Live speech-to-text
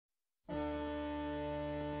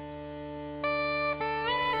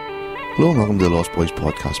Hello and welcome to the Lost Boys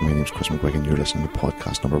podcast. My name is Chris McGuigan and you're listening to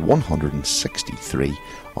podcast number 163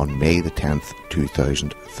 on May the 10th,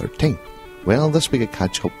 2013. Well, this week I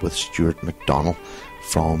catch up with Stuart McDonald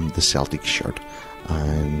from the Celtic Shirt.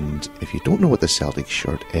 And if you don't know what the Celtic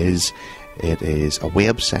Shirt is, it is a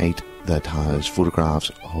website that has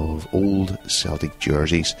photographs of old Celtic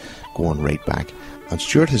jerseys going right back. And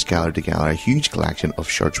Stuart has gathered together a huge collection of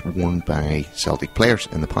shirts worn by Celtic players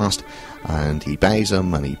in the past, and he buys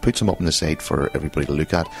them and he puts them up on the site for everybody to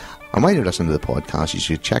look at. And while you're listening to the podcast, you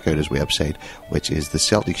should check out his website, which is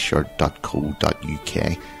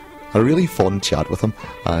thecelticshirt.co.uk. A really fun chat with him,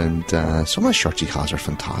 and some of the shirts he has are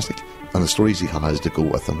fantastic, and the stories he has to go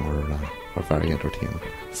with them are very entertaining.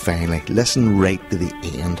 Finally, listen right to the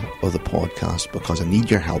end of the podcast because I need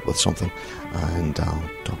your help with something, and I'll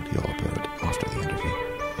talk to you all about it after the interview.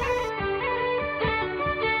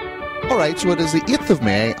 Alright, so it is the 8th of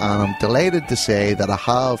May, and I'm delighted to say that I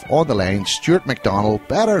have on the line Stuart McDonald,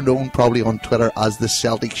 better known probably on Twitter as the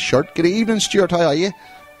Celtic Shirt. Good evening, Stuart, how are you?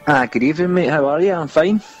 Good evening, mate, how are you? I'm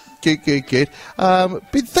fine. Good. Been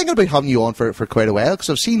thinking about having you on for quite a while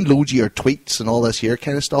because I've seen loads of your tweets and all this here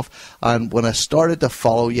kind of stuff, and when I started to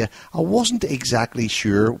follow you, I wasn't exactly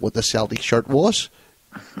sure what the Celtic Shirt was.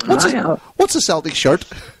 What's a Celtic Shirt?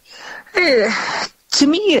 To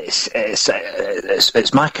me,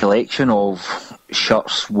 it's my collection of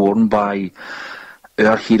shirts worn by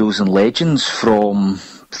our heroes and legends from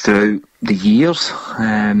throughout the years,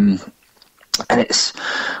 and it's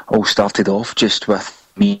all started off just with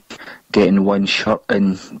me getting one shirt,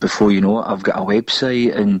 and before you know it, I've got a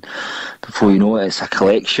website, and before you know it, it's a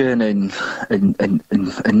collection, and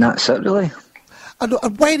that's it, really. And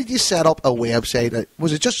why did you set up a website?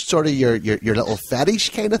 Was it just sort of your little fetish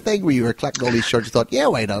kind of thing, where you were collecting all these shirts and thought, yeah,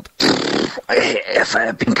 why not? If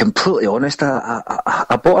I've been completely honest,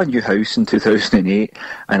 I bought a new house in 2008,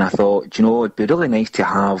 and I thought, you know, it'd be really nice to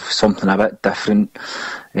have something a bit different,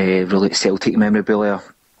 really Celtic memorabilia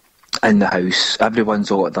in the house. Everyone's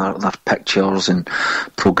got their pictures and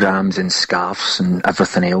programmes and scarves and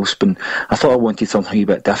everything else, but I thought I wanted something a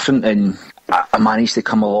bit different, and I managed to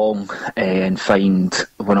come along and find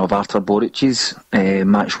one of Arthur Boric's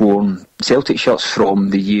match-worn Celtic shirts from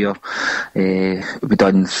the year we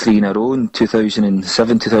done 3 in a row in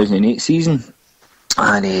 2007-2008 season,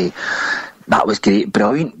 and that was great,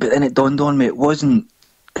 brilliant. But then it dawned on me it wasn't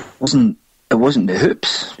the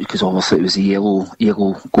hoops, because obviously it was a yellow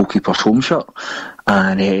goalkeeper's home shirt,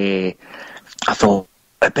 and I thought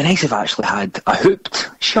it'd be nice if I actually had a hooped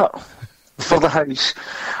shirt for the house.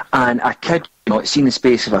 And I kid you not, in the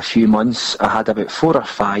space of a few months, I had about 4 or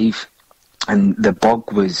 5, and the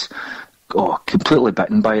bug was completely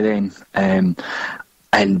bitten by then. And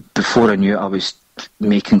before I knew it, I was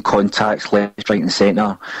making contacts left, right and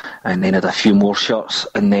centre, and then I had a few more shirts,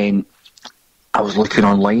 and then I was looking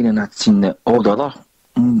online and I'd seen that all the other,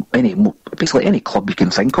 basically any club you can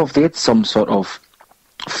think of, they had some sort of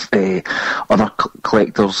other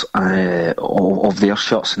collectors of their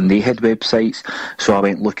shirts, and they had websites. So I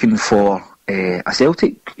went looking for a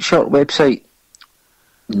Celtic shirt website.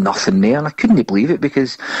 Nothing there, and I couldn't believe it,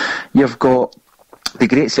 because you've got the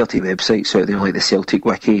great Celtic websites out there like the Celtic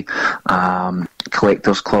Wiki,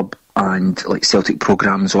 Collectors Club, and like Celtic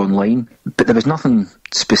programmes online, but there was nothing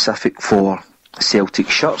specific for Celtic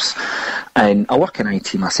shirts. And I work in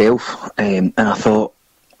IT myself, and I thought,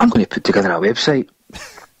 I'm going to put together a website.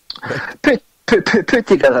 put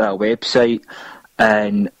together a website,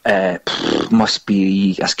 and must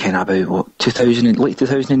be, that's kind of about late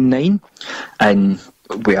 2009, and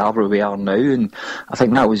we are where we are now. And I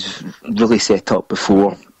think that was really set up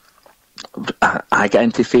before I got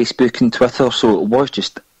into Facebook and Twitter, so it was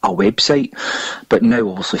just a website. But now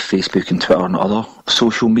obviously Facebook and Twitter and other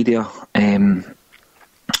social media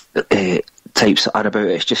types that are about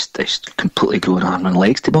it, it's completely growing arm and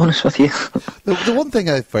legs, to be honest with you. The one thing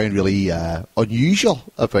I found really unusual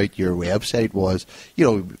about your website was, you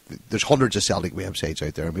know, there's hundreds of Celtic websites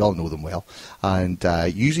out there, and we all know them well, and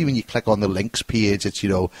usually when you click on the links page, it's, you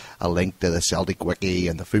know, a link to the Celtic Wiki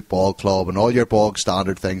and the football club and all your bog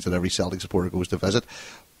standard things that every Celtic supporter goes to visit.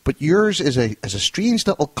 But yours is a strange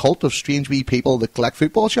little cult of strange wee people that collect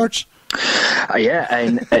football shirts. Yeah,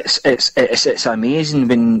 and it's amazing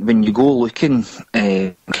when you go looking.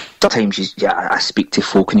 Sometimes I speak to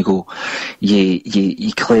folk and you go,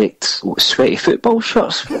 you collect sweaty football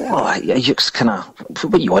shirts. Oh, you just kind of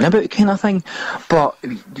what you on about kind of thing. But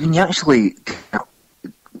when you actually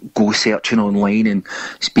go searching online and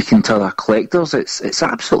speaking to other collectors, it's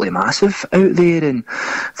absolutely massive out there, and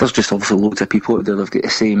there's just obviously loads of people out there that've got the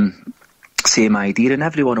same same idea, and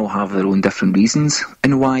everyone will have their own different reasons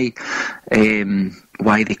and why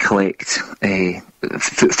they collect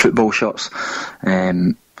football shirts.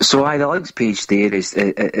 So the links page there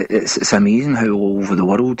it's amazing how all over the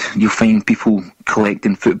world you'll find people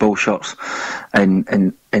collecting football shirts, and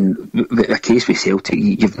the case with Celtic,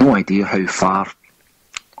 you've no idea how far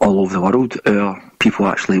all over the world our people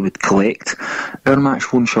actually would collect our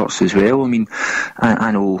match-worn shirts as well. I mean,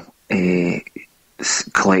 I know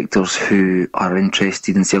collectors who are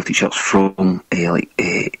interested in Celtic shirts from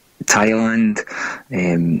Thailand,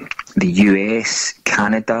 the US,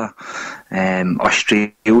 Canada,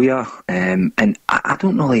 Australia, and I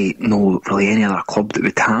don't really know any other club that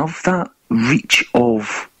would have that reach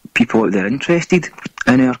of people out there interested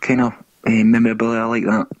in our kind of memorabilia like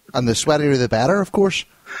that. And the sweatier the better, of course.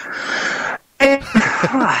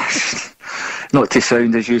 Not to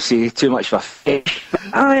sound, as you say, too much of a fish.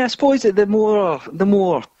 I suppose that the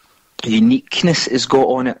more uniqueness is got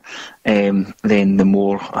on it, then the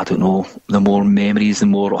more, I don't know, the more memories, the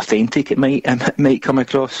more authentic it might come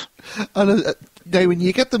across. And now, when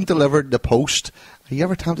you get them delivered in the post, are you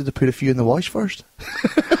ever tempted to put a few in the wash first?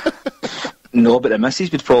 No, but the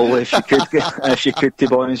missus would probably, if she could, to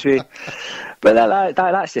be honest with you. But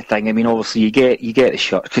that's the thing. I mean, obviously you get the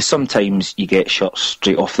shirt, because sometimes you get shirts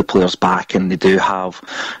straight off the player's back and they do have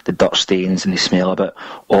the dirt stains and they smell a bit,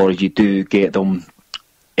 or you do get them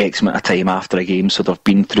X amount of time after a game, so they've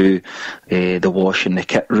been through the wash in the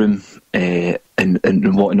kit room and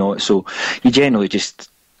whatnot. So you generally just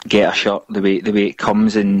get a shirt the way it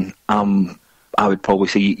comes, and I would probably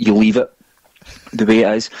say you leave it the way it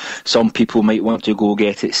is. Some people might want to go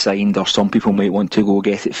get it signed, or some people might want to go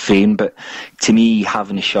get it framed, but to me,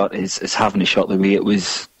 having a shirt is having a shirt the way it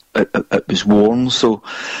was worn. So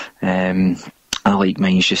I like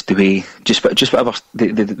mine's just the way, just whatever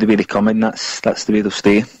the way they come in. That's the way they'll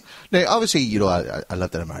stay. Now, obviously, you know, I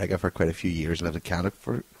lived in America for quite a few years. I lived in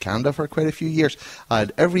Canada for quite a few years.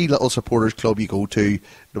 And every little supporters club you go to,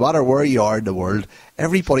 no matter where you are in the world,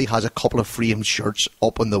 everybody has a couple of framed shirts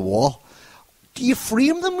up on the wall. Do you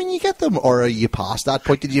frame them when you get them, or are you past that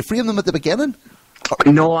point? Did you frame them at the beginning?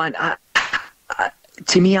 No, I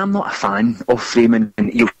to me, I'm not a fan of framing.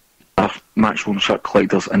 And you'll have match-worn shirt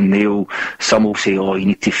collectors, and some will say, "Oh, you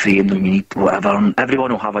need to frame them, you need whatever," and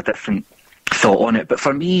everyone will have a different thought on it. But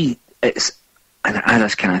for me, it's, and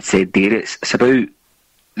as I kind of said there, it's about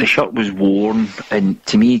the shirt was worn, and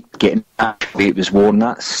to me, getting that the way it was worn,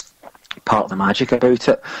 that's part of the magic about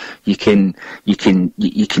it. You can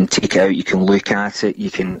take it out, you can look at it,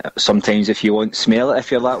 you can sometimes, if you want, smell it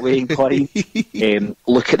if you're that way inclined.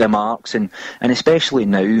 Look at the marks, and especially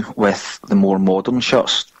now with the more modern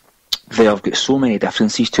shirts, they've got so many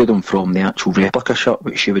differences to them from the actual replica shirt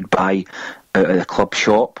which you would buy out of the club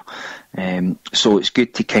shop. So it's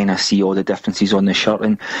good to kind of see all the differences on the shirt,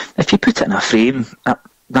 and if you put it in a frame,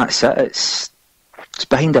 that's it. It's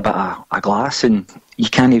behind a bit of a glass, and you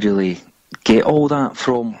can't really get all that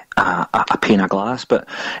from a pane of glass. But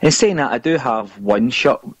in saying that, I do have one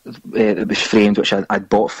shirt that was framed, which I'd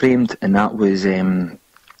bought framed, and that was the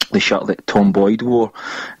shirt that Tom Boyd wore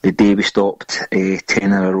the day we stopped 10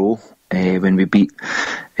 in a row when we beat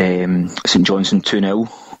St Johnstone 2-0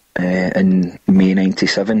 in May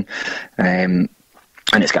 97. And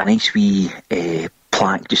it's got a nice wee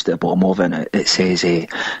plaque just at the bottom of it, and it says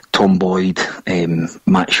Tom Boyd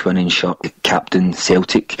match winning shirt, captain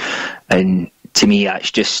Celtic. And to me,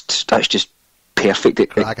 that's just perfect.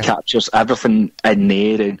 It captures everything in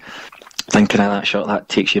there, and thinking of that shirt, that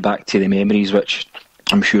takes you back to the memories, which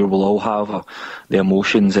I'm sure we'll all have, the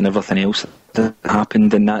emotions and everything else that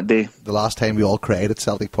happened in that day. The last time we all cried at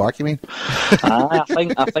Celtic Park, you mean? I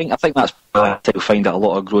think that's you'll find that a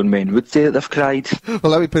lot of grown men would say that they've cried.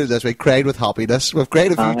 Well, let me put it this way: cried with happiness. We've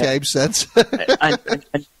cried a few times since.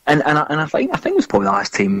 and I think it was probably the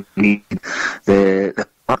last time we did the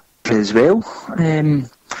park as well.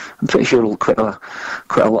 I'm pretty sure quite a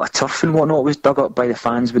lot of turf and whatnot was dug up by the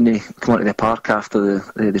fans when they come onto the park after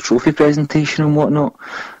the trophy presentation and whatnot.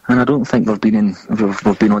 And I don't think we've been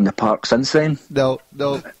on the park since then. No.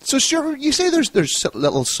 So, Stuart, you say there's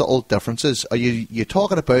little subtle differences. Are you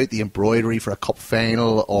talking about the embroidery for a cup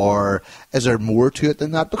final, or is there more to it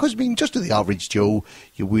than that? Because, I mean, just to the average Joe,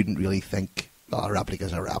 you wouldn't really think, a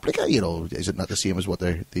replica's a replica, you know, is it not the same as what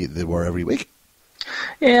they were every week?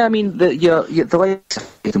 Yeah, I mean, the likes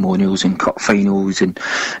of testimonials and cup finals, and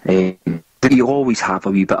you always have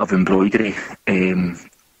a wee bit of embroidery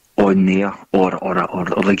on there, or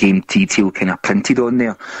the game detail kind of printed on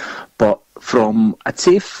there. But I'd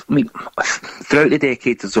say, throughout the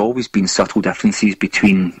decade, there's always been subtle differences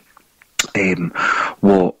between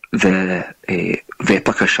what the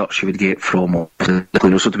replica shirts you would get from the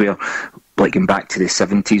players would wear, like going back to the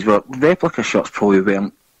 70s, where replica shirts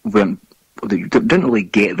probably weren't you didn't really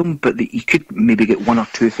get them, but you could maybe get one or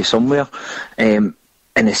two for somewhere. In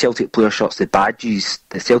the Celtic player shirts, the badges,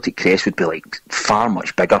 the Celtic crest would be like far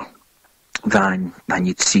much bigger than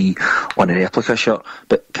you'd see on a replica shirt.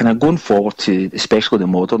 But kind of going forward to especially the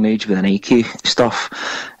modern age with the Nike stuff,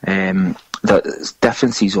 the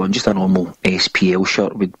differences on just a normal SPL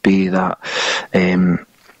shirt would be that,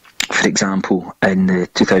 for example, in the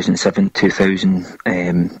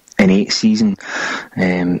 2007-2008 season,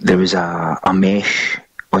 there was a mesh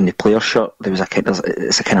on the player shirt.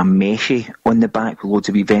 It's a kind of meshy on the back with loads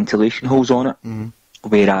of wee ventilation holes on it. Mm-hmm.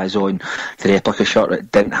 Whereas on the replica shirt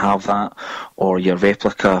it didn't have that, or your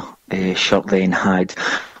replica shirt then had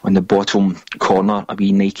on the bottom corner a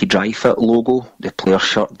wee Nike Dry Fit logo. The player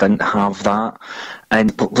shirt didn't have that, and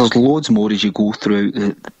there's loads more as you go through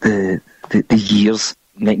the years.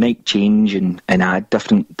 Nike change and add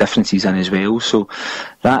differences in as well. So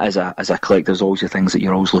that as a collector, there's always the things that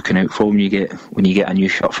you're always looking out for when you get a new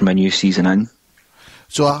shirt from a new season in.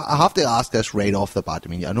 So I have to ask this right off the bat. I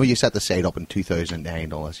mean, I know you set the site up in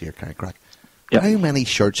 2009, all this year, kind of correct. Yep. How many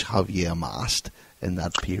shirts have you amassed in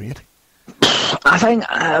that period? I think,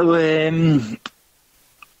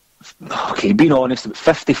 being honest,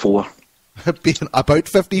 54. About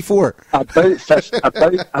 54. About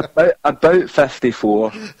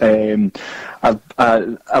 54.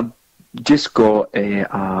 I've just got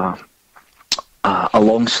a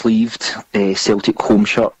long-sleeved Celtic home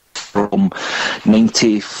shirt from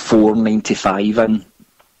 94, 95 and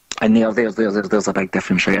there's a big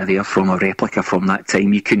difference right there from a replica from that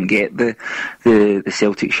time. You couldn't get the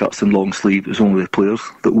Celtic shirts in long sleeve. It was only the players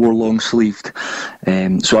that wore long sleeved.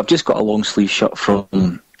 So I've just got a long sleeve shirt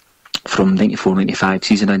from 94-95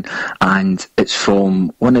 season and it's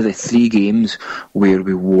from one of the 3 games where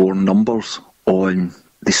we wore numbers on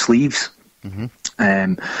the sleeves. Mm-hmm.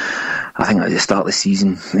 I think at the start of the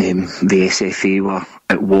season, the SFA were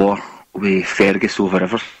at war with Fergus over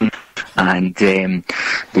everything, and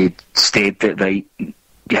they said that you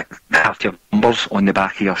have to have numbers on the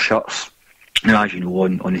back of your shirts. Now, as you know,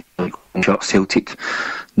 on the home shirts, Celtic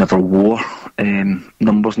never wore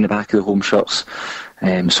numbers on the back of the home shirts.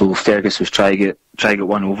 So Fergus was trying to get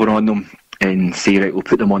one over on them and say, right, we'll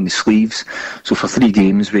put them on the sleeves. So for 3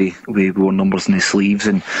 games we wore numbers in the sleeves,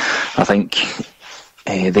 and I think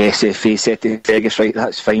the SFA said to Fergus, right,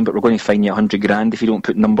 that's fine, but we're going to fine you $100,000 if you don't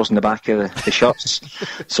put numbers in the back of the shirts.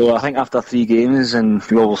 So I think after 3 games, and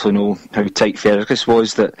we also know how tight Fergus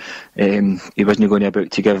was, that he wasn't going to about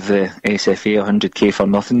to give the SFA $100,000 for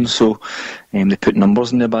nothing. So they put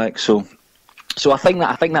numbers in the back. So I think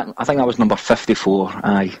that was number 54.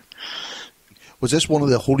 Aye. Was this one of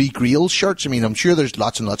the Holy Grail shirts? I mean, I'm sure there's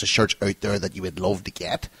lots and lots of shirts out there that you would love to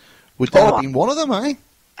get. Would that have been one of them, aye?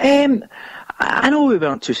 I know we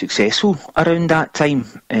weren't too successful around that time,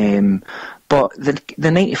 but the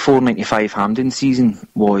 94-95 Hampden season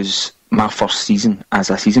was my first season as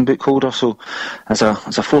a season book holder. So as a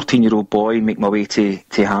 14-year-old boy, make my way to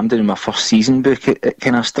Hampden in my first season book, it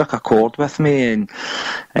kind of struck a chord with me,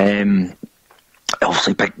 and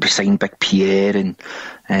obviously we signed Big Pierre,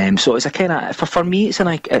 and so it's a kind of, for me it's an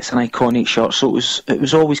iconic shirt. So it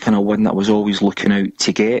was always kind of one that I was always looking out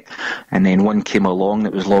to get, and then one came along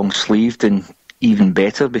that was long sleeved, and even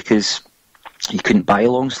better because you couldn't buy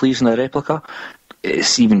long sleeves in a replica.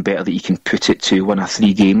 It's even better that you can put it to one of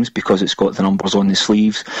 3 games because it's got the numbers on the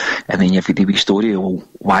sleeves, and then you've got the wee story, well,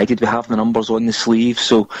 why did we have the numbers on the sleeves?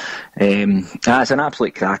 So it's an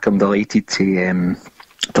absolute crack. I'm delighted to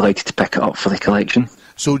pick it up for the collection.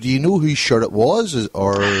 So do you know whose shirt it was,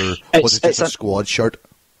 or was it just a squad shirt?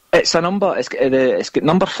 It's a number. It's got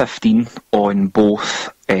number 15 on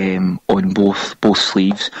both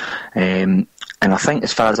sleeves, and I think,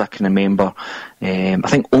 as far as I can remember, I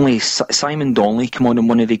think only Simon Donnelly came on in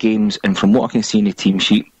one of the games, and from what I can see in the team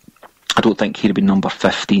sheet, I don't think he'd have been number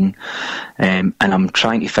 15. And I'm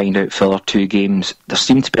trying to find out for the other 2 games. There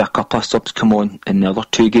seemed to be a couple of subs come on in the other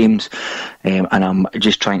 2 games, and I'm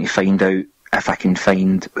just trying to find out if I can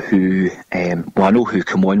find who. Well, I know who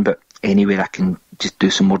come on, but anyway, I can just do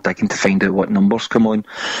some more digging to find out what numbers come on.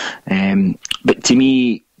 But to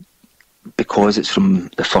me, because it's from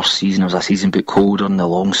the first season, I was a season book holder and the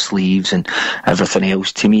long sleeves and everything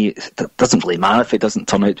else, to me it doesn't really matter if it doesn't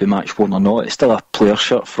turn out to be match worn or not. It's still a player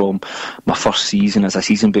shirt from my first season as a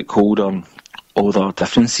season book holder, and all the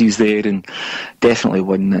differences there, and definitely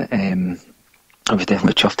one that I was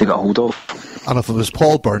definitely chuffed to get hold of. And if it was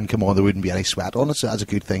Paul Byrne come on, there wouldn't be any sweat on it, so that's a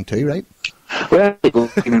good thing too, right? Well, I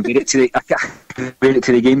can wear it to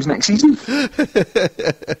the games next season.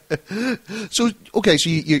 So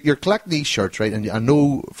you're collecting these shirts, right? And I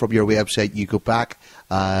know from your website you go back.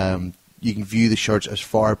 You can view the shirts as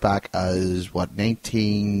far back as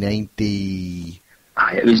 1990.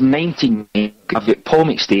 It was 1990. I've got Paul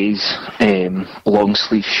McStay's long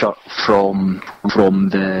sleeve shirt from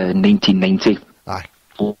the 1990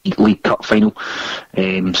 League Cup final.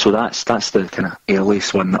 So that's the kind of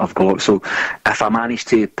earliest one that I've got. So if I manage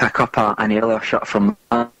to pick up an earlier shirt from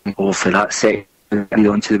that, hopefully that's set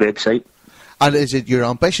onto the website. And is it your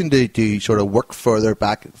ambition to sort of work further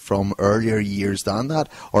back from earlier years than that,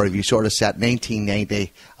 or have you sort of set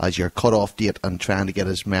 1990 as your cut-off date and trying to get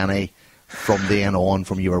as many from then on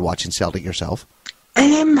from you were watching Celtic yourself?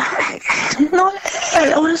 No,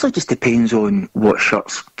 it honestly just depends on what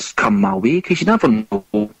shirts come my way, because you never know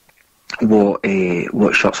what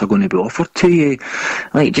shirts are going to be offered to you.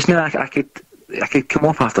 Like just now, I could come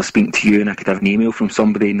up after speaking to you, and I could have an email from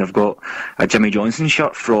somebody, and they've got a Jimmy Johnson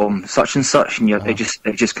shirt from such and such, and it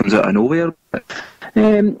just comes out of nowhere.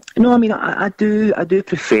 No, I mean I do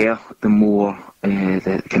prefer the more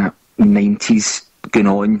the kind of 90s going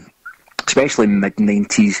on, especially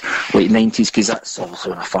mid-90s, late 90s, because that's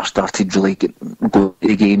obviously when I first started really going to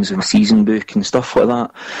the games with my season book and stuff like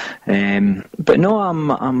that. But no,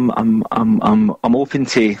 I'm open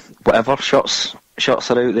to whatever shirts are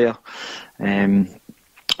out there.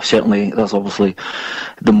 Certainly, there's obviously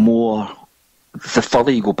the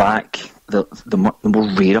further you go back, the more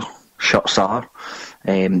rare shirts are,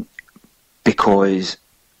 because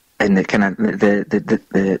in the kind of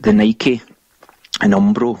the Nike and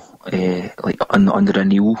Umbro, like under the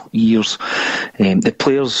Neil years, the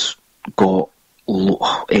players got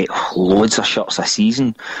loads of shirts a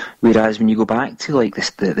season, whereas when you go back to like the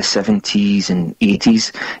 70s and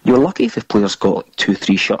 80s, you were lucky if the players got like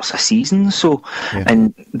 2-3 shirts a season. So,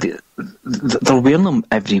 and they're wearing them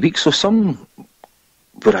every week. So some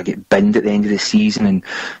where I get binned at the end of the season, and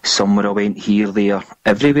somewhere I went here, there,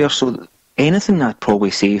 everywhere. So anything I'd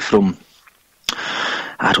probably say from,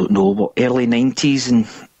 I don't know, early 90s and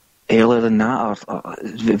earlier than that are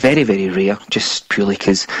very, very rare, just purely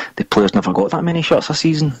because the players never got that many shirts a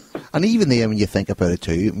season. And even then, when you think about it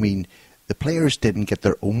too, I mean, the players didn't get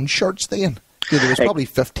their own shirts then. There was probably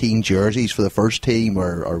 15 jerseys for the first team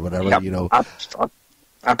or whatever, yep, you know.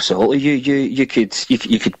 Absolutely, you could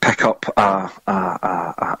pick up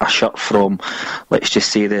a shirt from, let's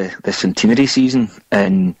just say the centenary season,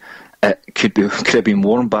 and it could have been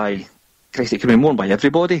worn by, Christ, it could have been worn by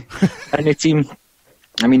everybody in the team.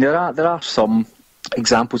 I mean, there are some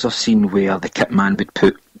examples I've seen where the kit man would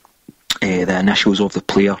put the initials of the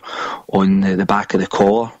player on the back of the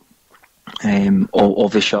collar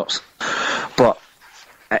of the shirts. But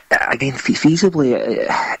again,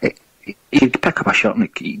 feasibly, you could pick up a shirt and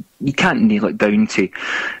you can't nail it down to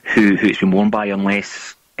who it's been worn by,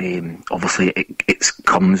 unless obviously it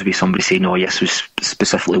comes with somebody saying, "Oh, yes, it was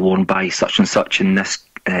specifically worn by such and such in this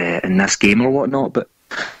game" or whatnot. But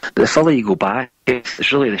the further you go back,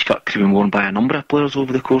 it's really the shirt could have been worn by a number of players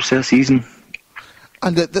over the course of the season.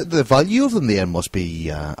 And the value of them then must be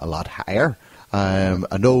a lot higher.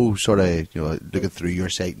 I know, sort of, looking through your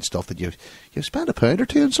site and stuff, that you've spent £1 or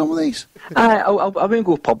 £2 on some of these. I won't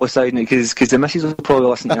go publicising it because the missus will probably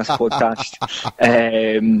listen to this podcast.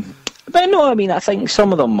 But no, I mean, I think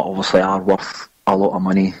some of them obviously are worth a lot of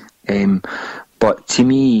money. But to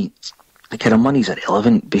me, the kind of money's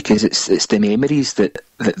irrelevant, because it's the memories that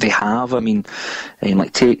they have. I mean,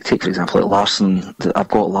 like take for example, like Larsson. I've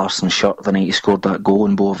got Larsson's shirt the night he scored that goal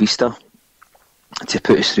in Boa Vista to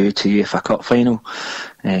put us through to UEFA Cup final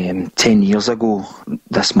 10 years ago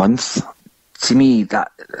this month. To me,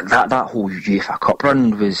 that whole UEFA Cup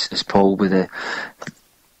run is probably the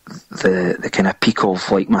kind of peak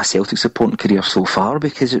of like my Celtic supporting career so far,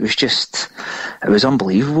 because it was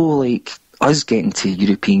unbelievable. Like, us getting to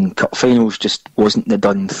European Cup finals just wasn't the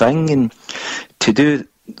done thing, and to do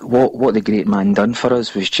what the great man done for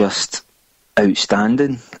us was just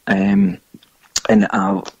outstanding. And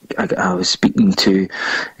I was speaking to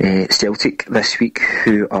Celtic this week,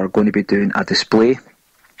 who are going to be doing a display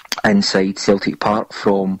inside Celtic Park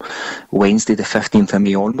from Wednesday the 15th of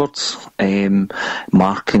May onwards,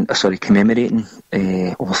 commemorating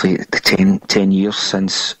obviously the 10 years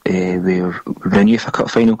since we were in UEFA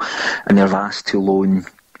Cup final, and they've asked to loan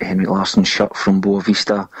Henrik Larsson's shirt from Boa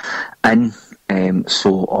Vista in.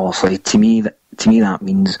 So obviously to me that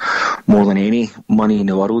means more than any money in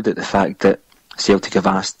the world, at the fact that Celtic have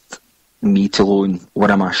asked me to loan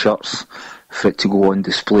one of my shirts for it to go on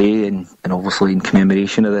display, and obviously in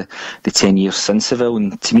commemoration of the 10 years since Seville,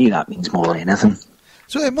 and to me that means more than anything.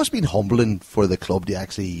 So it must have been humbling for the club to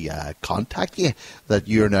actually contact you, that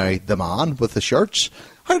you're now the man with the shirts.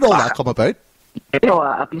 How did all that come about?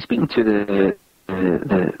 I've been speaking to the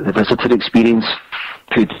visitor experience,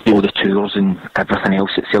 who do all the tours and everything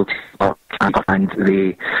else at Celtic Park, and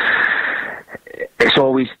they've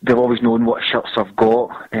always known what shirts I've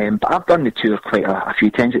got. But I've done the tour quite a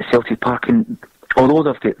few times at Celtic Park, and although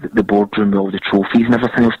they've got the boardroom with all the trophies and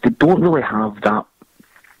everything else, they don't really have that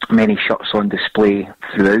many shirts on display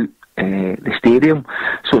throughout the stadium.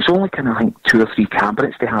 So it's only kind of, I think, 2 or 3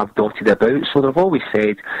 cabinets they have dotted about. So they've always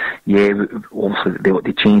said, obviously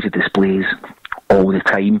they change the displays all the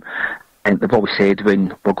time, and they've always said,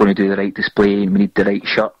 when we're going to do the right display and we need the right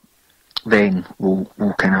shirt, then we'll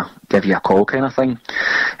kind of give you a call, kind of thing.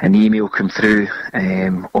 An email come through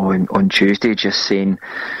on Tuesday just saying,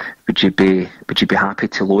 would you be happy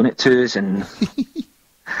to loan it to us? And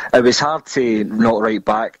it was hard to not write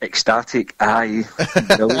back ecstatic, aye,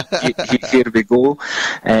 here we go.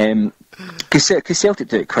 Because Celtic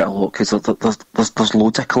do it quite a lot, because there's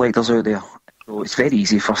loads of collectors out there. So it's very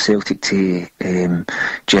easy for Celtic to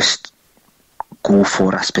just go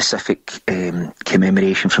for a specific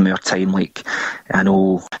commemoration from our time. Like, I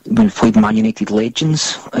know when we played Man United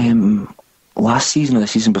Legends last season or the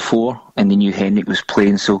season before, and they knew Henrik was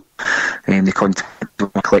playing, so they contacted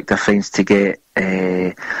my collector friends to get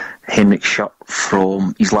Henrik's shirt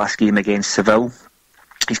from his last game against Seville,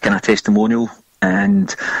 his kind of testimonial.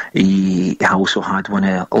 And he also had one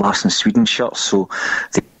of Larsson Sweden shirts, so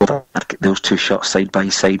they had those 2 shirts side by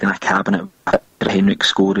side in a cabinet for Henrik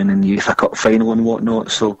scoring in the UEFA Cup final and whatnot.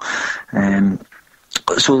 So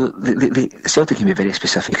the Celtic can be very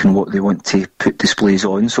specific in what they want to put displays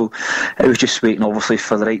on. So it was just waiting, obviously,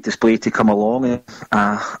 for the right display to come along, and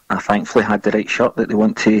I thankfully had the right shirt that they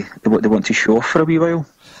want to show off for a wee while.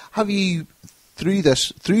 Have you, through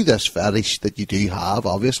this fetish that you do have,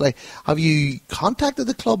 obviously, have you contacted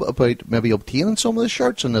the club about maybe obtaining some of the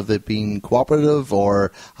shirts, and have they been cooperative,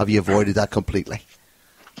 or have you avoided that completely?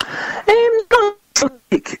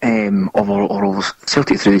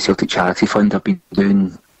 Celtic through the Celtic Charity Fund have been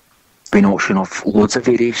doing an auction of loads of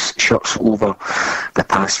various shirts over the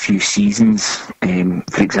past few seasons.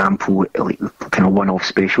 For example, like kind of one-off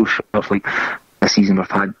special shirts. Like this season, we've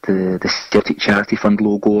had the Celtic Charity Fund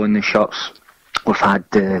logo on the shirts. We've had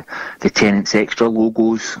the Tenants Extra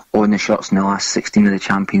logos on the shirts in the last 16 of the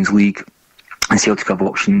Champions League, and Celtic have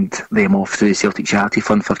auctioned them off through the Celtic Charity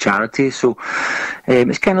Fund for charity. So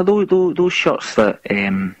it's kind of those shirts that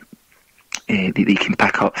they can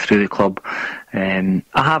pick up through the club. I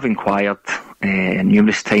have inquired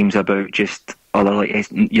numerous times about just other, like,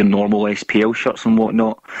 your normal SPL shirts and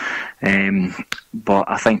whatnot, but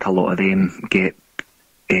I think a lot of them get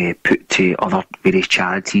put to other various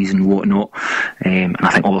charities and whatnot, and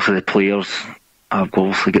I think also the players have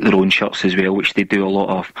obviously got their own shirts as well, which they do a lot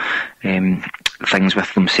of things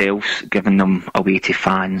with themselves, giving them away to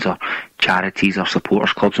fans or charities or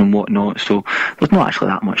supporters clubs and whatnot. So there's not actually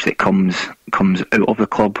that much that comes out of the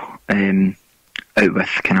club, out with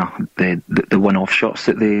kind of the one-off shots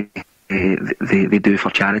that they do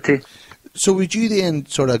for charity. So would you then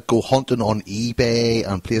sort of go hunting on eBay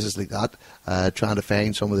and places like that, trying to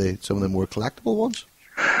find some of the more collectible ones?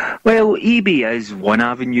 Well, eBay is one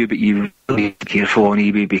avenue, but you really have to be careful on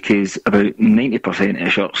eBay, because about 90% of the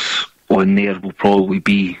shirts on there will probably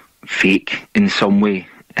be fake in some way.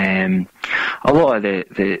 A lot of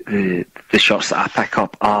the shirts that I pick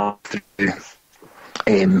up are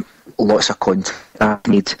through lots of content I've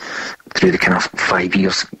made through the kind of 5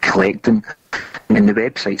 years collecting. And the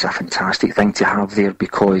website's a fantastic thing to have there,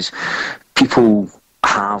 because people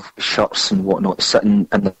have shirts and whatnot sitting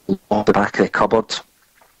in the back of the cupboard,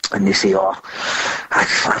 and they say, I've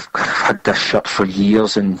had this shirt for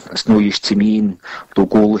years and it's no use to me, and they'll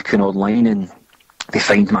go looking online and they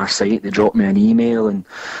find my site, they drop me an email, and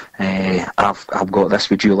I've got this,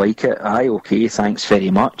 would you like it? Aye, okay, thanks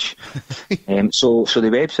very much. So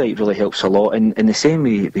the website really helps a lot, and in the same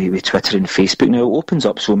way with Twitter and Facebook now, it opens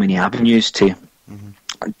up so many avenues to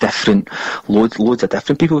different loads of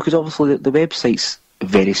different people, because obviously the website's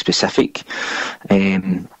very specific.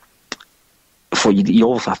 You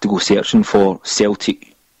always have to go searching for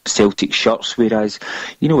Celtic shirts, whereas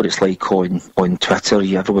you know what it's like on Twitter,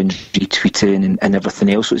 everyone's retweeting and everything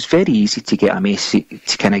else, so it's very easy to get a message,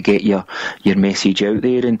 to kind of get your message out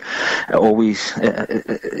there. And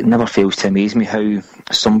it never fails to amaze me how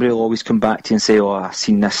somebody will always come back to you and say, I've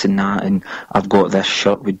seen this and that, and I've got this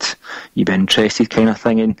shirt, would you be interested, kind of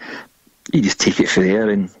thing, and you just take it from there,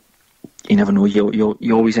 and you never know, you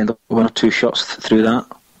always end up with 1 or 2 shirts through that.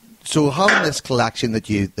 So having this collection that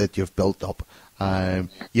you've built up,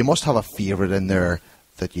 you must have a favourite in there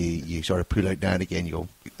that you sort of pull out now and again? You go,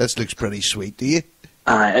 this looks pretty sweet, do you?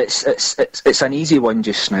 It's an easy one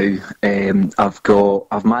just now.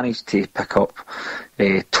 I've managed to pick up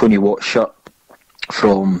Tony Watt's shirt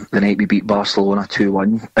from the night we beat Barcelona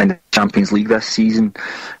 2-1 in the Champions League this season.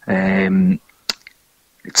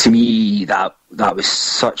 To me, that was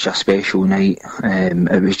such a special night.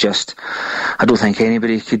 It was just, I don't think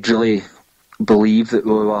anybody could really believe that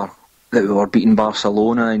we were beating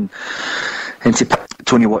Barcelona, and to pick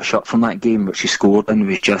Tony Watt's shirt from that game, which he scored in,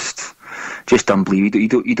 was just unbelievable.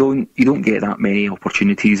 You don't get that many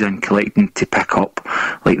opportunities in collecting to pick up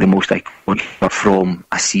like the most iconic shirt from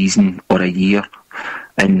a season or a year,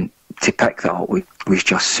 and to pick that up was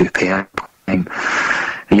just superb.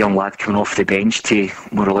 A young lad coming off the bench to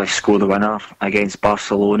more or less score the winner against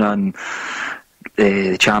Barcelona and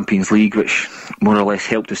the Champions League, which more or less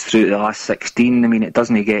helped us through to the last 16. I mean, it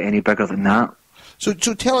doesn't get any bigger than that. So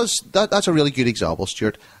tell us, that's a really good example,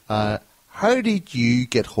 Stuart. How did you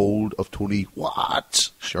get hold of Tony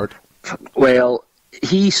Watt's shirt? Well,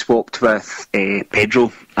 he swapped with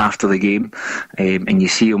Pedro after the game, and you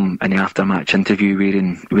see him in the after-match interview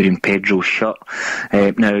wearing Pedro's shirt.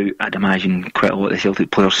 Now, I'd imagine quite a lot of the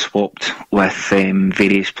Celtic players swapped with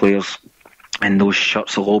various players, and those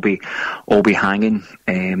shirts will all be hanging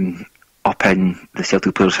up in the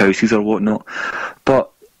Celtic players' houses or whatnot. But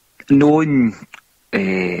knowing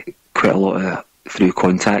quite a lot of, through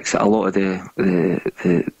contacts, a lot of the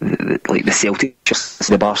Celtic, just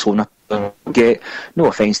the Barcelona get, no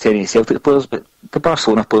offence to any Celtic players, but the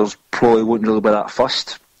Barcelona players probably wouldn't really be that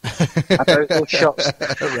fussed about those shirts.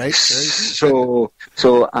 Right.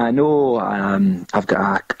 So I know I've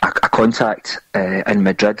got a contact in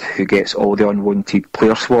Madrid who gets all the unwanted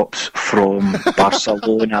player swaps from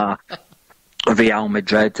Barcelona, Real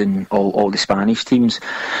Madrid and all the Spanish teams,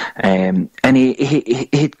 and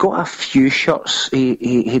he'd got a few shirts.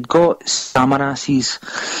 He'd got Samaras's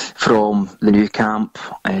from the new camp,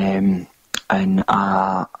 and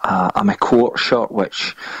a McCourt shirt,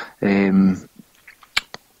 which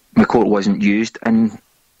McCourt wasn't used and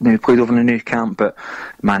he played over in the new camp, but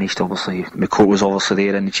managed to McCourt was obviously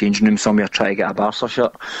there in the changing room somewhere trying to get a Barca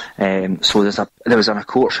shirt. So there was a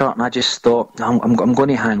McCourt shirt, and I just thought, I'm going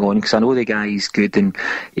to hang on, because I know the guy's good and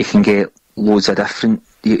he can get loads of different,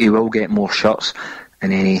 he will get more shirts.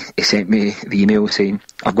 And then he sent me the email saying,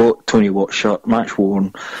 I've got Tony Watt's shirt, match worn.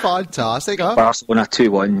 Fantastic, huh? Barcelona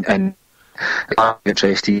 2-1, and I'm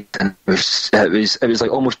interested. And it was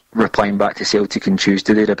like almost replying back to Celtic on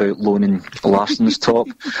Tuesday there about loaning Larsson's top.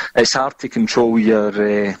 It's hard to control your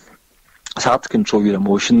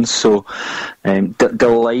emotions. So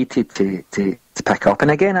delighted to pick up. And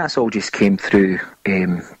again, that's all just came through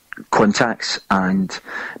contacts and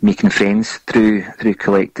making friends through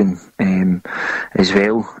collecting as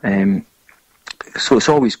well. So it's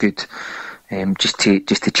always good. Just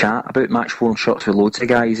to chat about match-worn shirts with loads of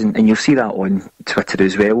guys, and you'll see that on Twitter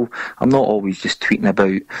as well. I'm not always just tweeting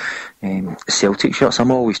about Celtic shirts.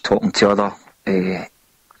 I'm always talking to other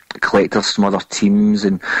collectors from other teams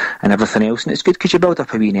and everything else, and it's good because you build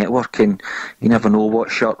up a wee network, and you never know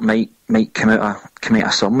what shirt might come out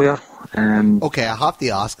of somewhere. Okay, I have to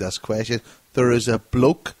ask this question. There is a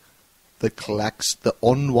bloke that collects the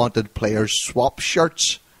unwanted players' swap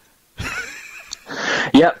shirts.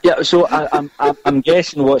 Yeah. So I'm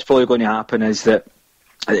guessing what's probably going to happen is that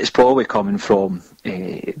it's probably coming from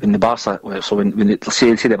when the Barca. So when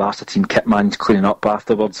say the Barca team kitman's cleaning up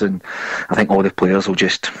afterwards, and I think all the players will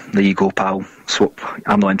just, there you go, pal. Swap.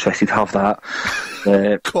 I'm not interested to have that.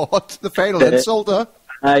 God, the final insult, huh?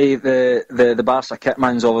 Aye, the Barca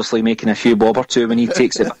kitman's obviously making a few bob or two when he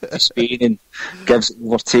takes it back to Spain and gives it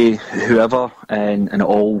over to whoever, and it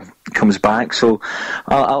all comes back. So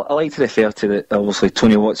I like to refer to that. Obviously,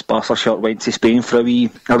 Tony Watt's Barca shirt went to Spain for a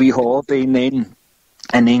wee holiday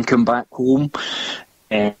and then come back home.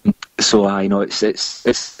 So I know it's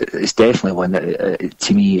definitely one that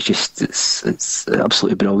to me it's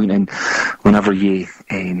absolutely brilliant. And whenever you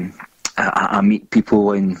I meet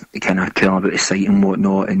people and kind of tell them about the site and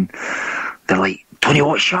whatnot, and they're like, Tony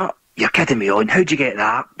Watt shirt? You're kidding me on? How'd you get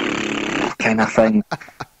that? Kind of thing.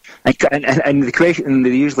 and the question, they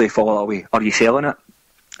usually follow that way, are you selling it?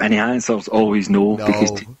 And the answer's always no.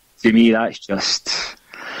 Because to me that's just,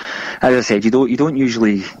 as I said, you don't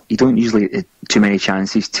usually too many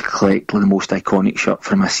chances to collect the most iconic shirt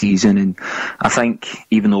from a season. And I think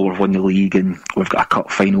even though we've won the league and we've got a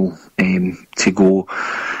cup final to go,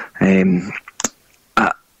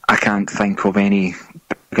 I can't think of any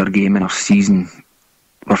bigger game in our season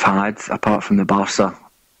we've had apart from the Barca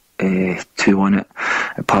 2-1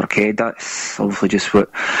 at Parkhead. That's obviously just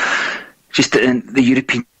what just the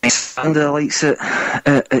European stand the lights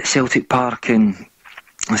at Celtic Park, and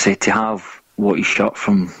I said to have what he shot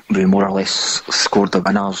from we more or less scored the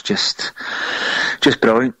winners, just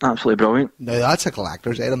brilliant, absolutely brilliant. Now that's a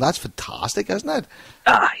collector's item. That's fantastic, isn't it?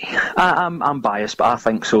 Aye, I'm biased, but I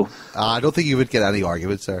think so. I don't think you would get any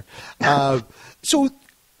arguments there. So,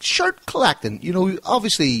 shirt collecting,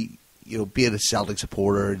 obviously, being a Celtic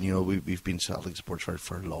supporter, and we've been Celtic supporters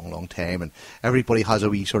for a long, long time, and everybody has a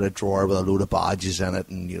wee sort of drawer with a load of badges in it,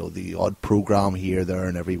 and the odd programme here, there,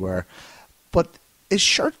 and everywhere. But is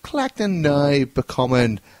shirt collecting now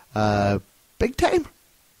becoming big time?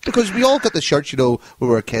 Because we all got the shirts, when we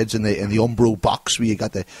were kids in the Umbro box, where you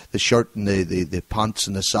got the shirt and the pants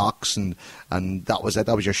and the socks, and that was it.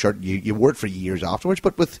 That was your shirt. You wore it for years afterwards.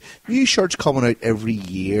 But with new shirts coming out every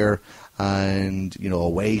year, and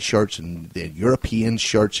away shirts and the European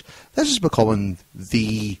shirts, this is becoming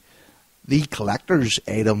the collector's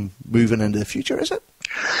item moving into the future, is it?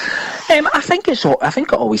 I think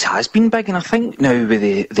it always has been big, and I think now with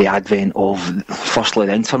the advent of firstly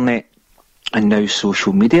the internet and now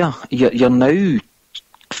social media, you're now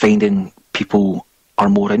finding people are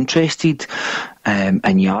more interested,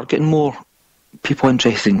 and you are getting more people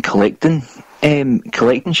interested in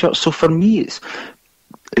collecting shirts. So for me,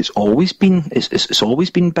 it's always been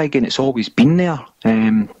big, and it's always been there.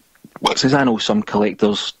 Since I know some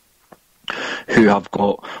collectors who have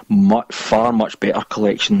got far much better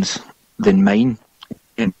collections than mine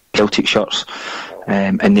in Celtic shirts,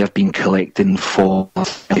 and they've been collecting for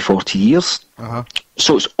 40 years. Uh-huh.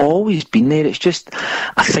 So it's always been there. It's just,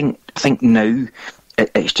 I think now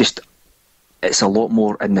it's a lot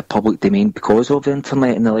more in the public domain because of the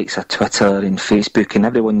internet and the likes of Twitter and Facebook, and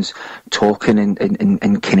everyone's talking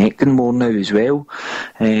and connecting more now as well.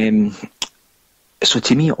 So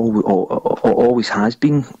to me, it always has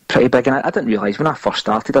been pretty big, and I didn't realise when I first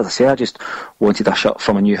started. As I say, I just wanted a shirt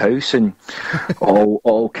from a new house, and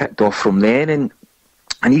all kicked off from then.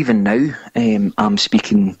 And even now, I'm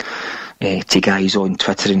speaking to guys on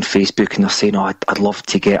Twitter and Facebook, and they're saying, I'd love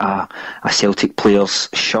to get a Celtic player's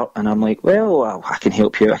shirt, and I'm like, well, I can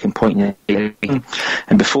help you out, I can point you out.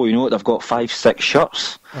 And before you know it, I've got 5-6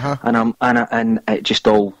 shirts, uh-huh. and it just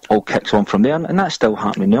all kicks on from there, and that's still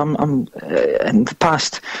happening now. I'm in the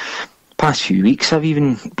past few weeks, I've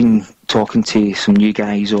even been talking to some new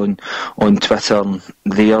guys on Twitter, and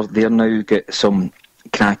they're now got some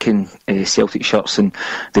cracking Celtic shirts, and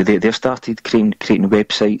they've started creating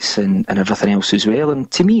websites and everything else as well.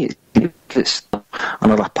 And to me, it's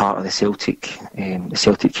another part of the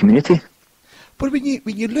Celtic community. But when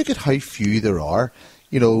you look at how few there are,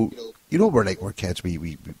 we're kids,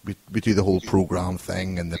 we do the whole programme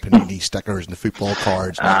thing and the panini stickers and the football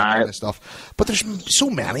cards and that kind of stuff. But there's so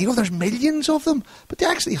many, there's millions of them. But to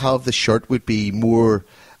actually have the shirt would be more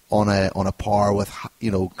on a par with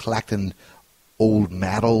collecting old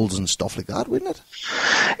medals and stuff like that, wouldn't it?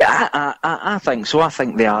 I think so. I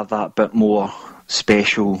think they are that bit more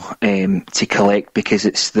special to collect because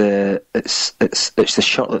it's the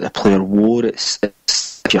shirt that the player wore. It's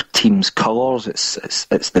your team's colours.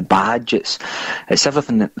 It's the badge. It's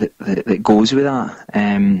everything that goes with that.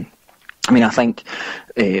 I think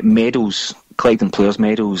medals, collecting players'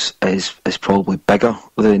 medals is probably bigger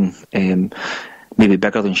than. Maybe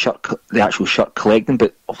bigger than the actual shirt collecting,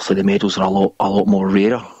 but obviously the medals are a lot more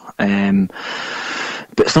rarer. But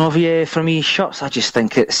it's not for me shirts. I just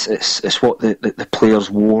think it's what the players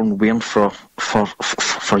wearing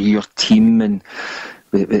for your team, and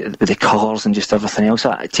with the colours and just everything else.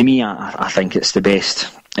 To me, I think it's the best.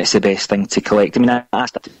 It's the best thing to collect. I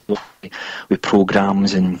started with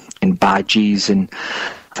programmes and badges, and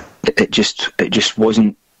it just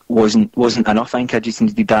wasn't enough. I think I just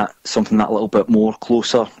needed something that little bit more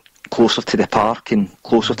closer to the park and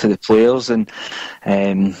closer to the players, and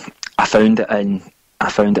I found it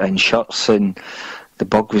in shirts, and the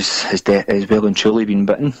bug has well and truly been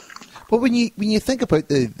bitten. But when you think about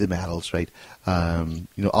the medals, right?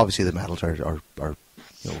 Obviously the medals are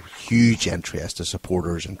huge interest to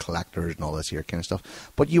supporters and collectors and all this here kind of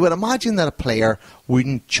stuff. But you would imagine that a player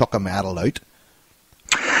wouldn't chuck a medal out.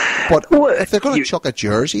 But if they're going to chuck a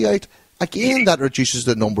jersey out, again, that reduces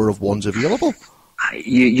the number of ones available.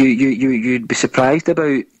 You'd be surprised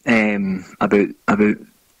about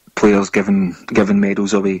players giving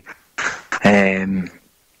medals away.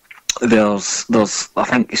 There's I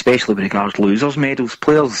think, especially with regards to losers' medals,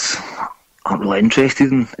 players aren't really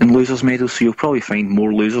interested in losers' medals, so you'll probably find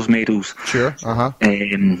more losers' medals. Sure. Uh-huh.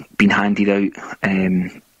 Being handed out.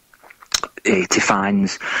 to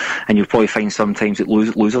fans, and you'll probably find sometimes that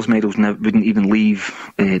losers' medals wouldn't even leave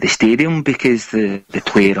the stadium because the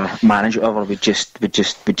player or manager or whatever would just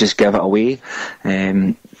give it away.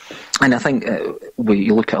 And I think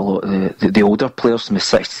you look at a lot of the older players from the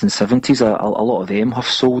 60s and 70s, a lot of them have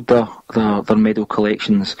sold their medal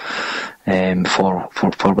collections for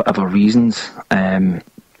whatever reasons, and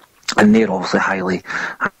they're obviously highly.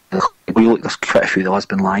 There's quite a few of the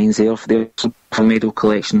Lisbon Lions there for medal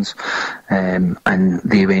collections, and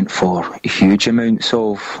they went for huge amounts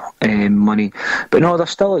of money. But no, there's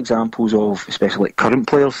still examples of, especially like current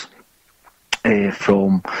players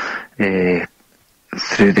from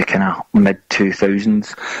through the kind of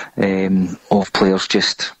mid-2000s, of players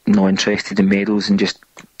just not interested in medals and just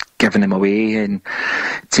giving them away. And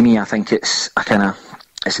to me, I think it's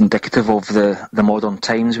indicative of the modern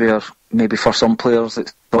times, where maybe for some players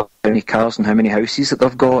it's how many cars and how many houses that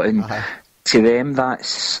they've got, and to them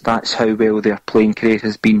that's how well their playing career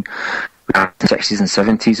has been. In the 60s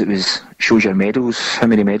and 70s, it was shows your medals. How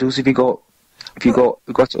many medals have you got? Have you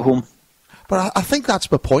got at home? But I think that's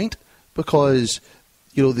my point, because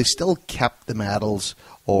they still kept the medals,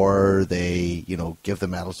 or they give the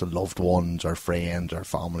medals to loved ones or friends or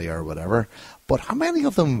family or whatever. But how many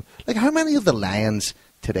of them, how many of the Lions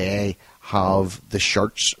today have the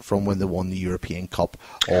shirts from when they won the European Cup,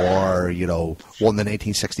 or won the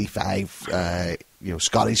 1965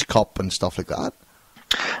 Scottish Cup and stuff like that?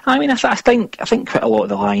 I mean, I think quite a lot of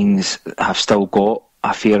the Lions have still got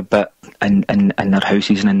a fair bit in their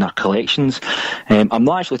houses and in their collections. I'm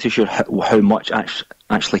not actually too sure how much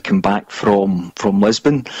actually come back from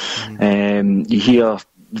Lisbon. You hear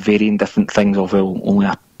varying different things of, only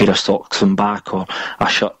a pair of socks come back, or a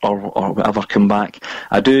shirt or whatever come back.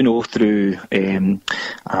 I do know through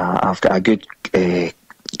I've got a good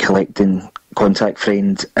collecting contact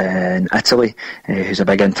friend in Italy who's a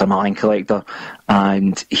big Inter Milan collector,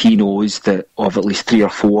 and he knows that of at least 3 or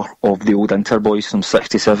 4 of the old Inter boys from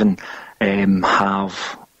 '67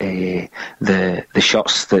 have the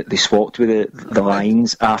shirts that they swapped with the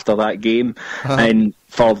Lions after that game, and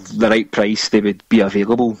for the right price they would be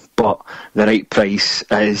available, but the right price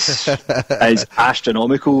is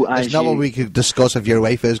astronomical. It's not what we could discuss if your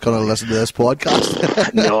wife is going to listen to this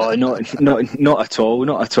podcast. No, not at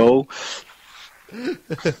all.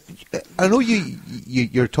 I know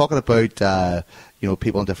you're talking about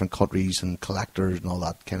people in different countries and collectors and all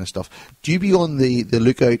that kind of stuff. Do you be on the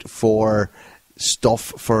lookout for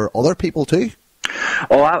stuff for other people too?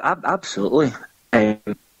 Oh, absolutely.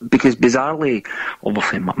 Because bizarrely,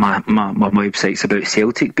 obviously my website's about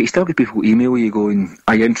Celtic, but you still get people email you going,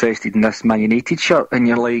 "Are you interested in this Man United shirt?" And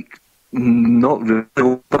you're like, "Not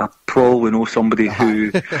really, but I probably know somebody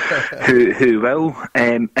who will."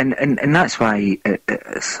 And that's why I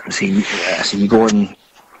see you go on,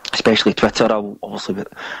 especially Twitter. I'll obviously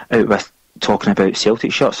out with talking about Celtic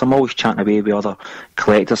shirts. I'm always chatting away with other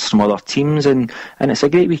collectors from other teams, and it's a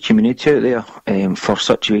great wee community out there for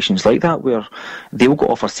situations like that, where they'll go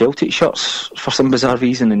offer Celtic shirts for some bizarre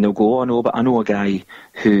reason, and they'll go, I know a guy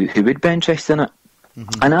who would be interested in it.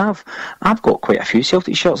 Mm-hmm. And I've got quite a few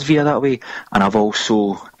Celtic shirts via that way, and I've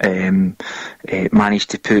also managed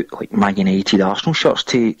to put like Man United, Arsenal shirts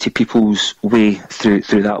to people's way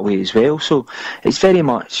through that way as well. So it's very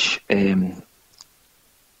much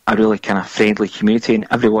a really kind of friendly community, and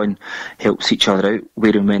everyone helps each other out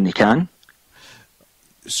where and when they can.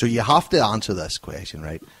 So you have to answer this question,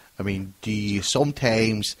 right? I mean, do you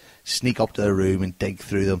sometimes sneak up to the room and dig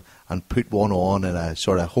through them and put one on in a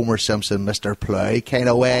sort of Homer Simpson, Mr. Plough kind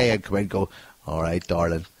of way, and come in and go, "All right,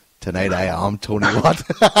 darling, tonight I am Tony Watt"?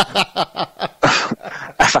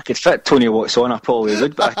 If I could fit Tony Watts on, I probably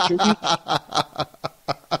would, but I couldn't.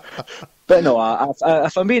 But no,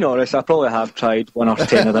 if I'm being honest, I probably have tried 1 or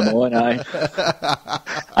 10 of them on,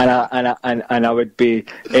 and I would be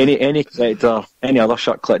any collector, any other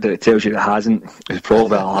shirt collector that tells you that hasn't is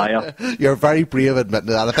probably a liar. You're very brave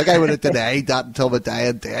admitting that. I think I would have denied that until my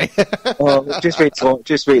dying day. Well, just wait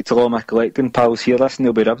till all my collecting pals hear this, and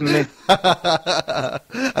they'll be ribbing me.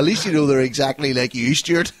 At least you know they're exactly like you,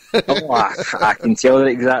 Stuart. Oh, I can tell they're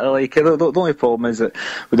exactly like it. The only problem is that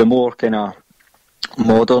with the more kind of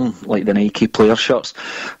modern, like the Nike player shirts,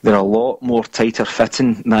 they're a lot more tighter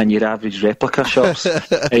fitting than your average replica shirts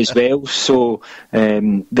as well. So I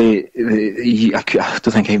don't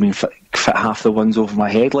think I even fit half the ones over my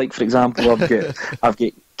head. Like, for example, I've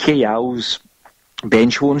got KL's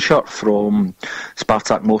bench worn shirt from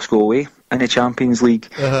Spartak Moscow away in the Champions League.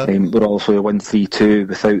 We're also a 1-3-2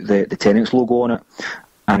 without the Tenants logo on it,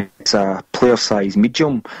 and it's a player size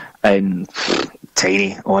medium, and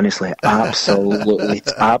tiny, honestly, absolutely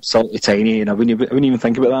tiny, and I wouldn't even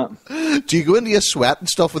think about that. Do you go into a sweat and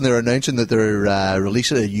stuff when they're announcing that they're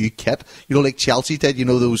releasing a new kit? You know, like Chelsea did. You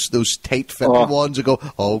know, those tight fitting ones. And go,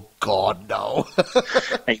 oh God, no.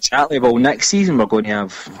 Exactly. Well, next season we're going to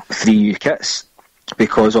have 3 new kits,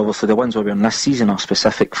 because obviously the ones we're wearing this season are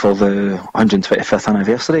specific for the 125th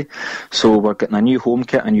anniversary. So we're getting a new home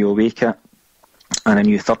kit, a new away kit, and a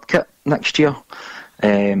new third kit next year.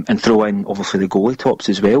 And throw in obviously the goalie tops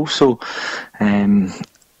as well. So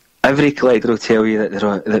every collector will tell you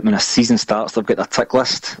that when a season starts, they've got their tick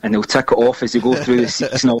list, and they'll tick it off as they go through the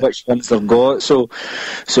season of which ones they've got. So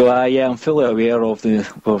yeah, I'm fully aware of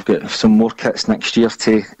we've got some more kits next year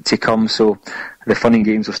to come. So the fun and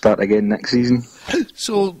games will start again next season.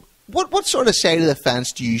 So what sort of side of the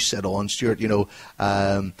fence do you sit on, Stuart? You know,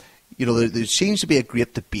 there seems to be a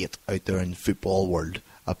great debate out there in the football world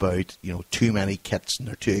about, you know, too many kits and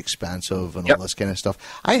they're too expensive and all this kind of stuff.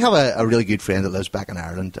 I have a really good friend that lives back in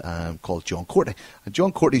Ireland called John Courtney. And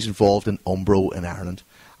John Courtney's involved in Umbro in Ireland.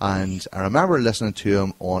 And I remember listening to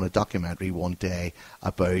him on a documentary one day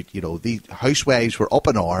about, you know, the housewives were up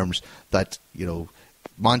in arms that, you know,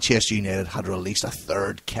 Manchester United had released a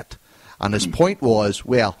third kit. And his point was,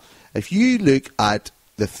 well, if you look at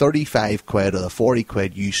the 35 quid or the 40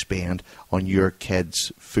 quid you spend on your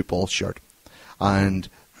kid's football shirt, and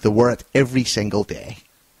they wear it every single day,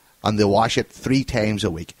 and they wash it 3 times a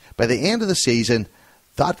week, by the end of the season,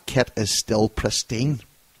 that kit is still pristine.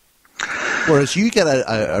 Whereas you get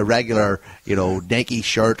a regular, you know, Nike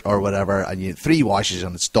shirt or whatever, and you 3 washes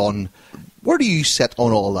and it's done. Where do you sit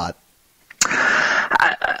on all that?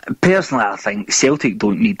 Personally, I think Celtic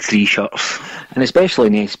don't need 3 shirts, and especially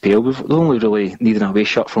in the SPL, we only really need an away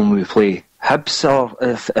shirt from when we play Hibs, or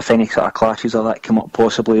if any sort of clashes or that come up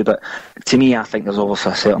possibly. But to me, I think there's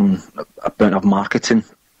obviously a certain amount of marketing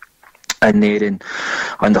in there, and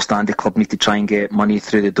I understand the club need to try and get money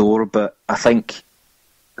through the door, but I think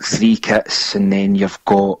 3 kits, and then you've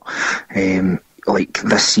got like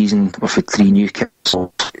this season we've had 3 new kits,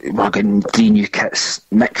 so we're getting 3 new kits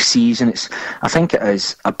next season. I think it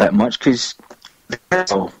is a bit much, because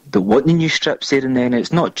the what the new strips there, and then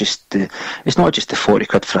it's not just the 40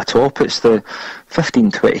 quid for a top, it's the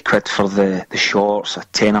 15-20 quid for the shorts, a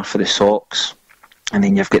tenner for the socks, and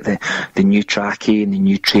then you've got the new trackie and the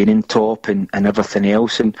new training top and everything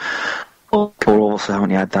else, and people obviously having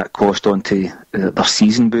to add that cost onto their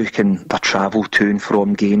season book and their travel to and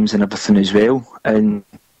from games and everything as well. And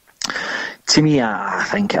to me, I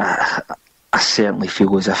think I certainly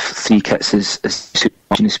feel as if 3 kits is too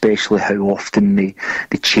much, and especially how often they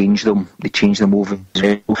change them. They change them over as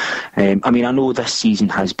well. I mean, I know this season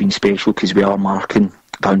has been special because we are marking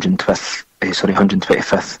the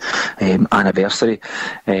 125th anniversary.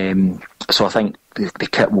 So I think the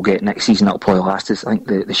kit we'll get next season, that'll probably last us. I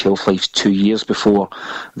think the shelf life's 2 years before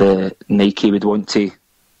the Nike would want to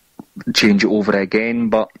change it over again.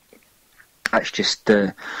 But that's just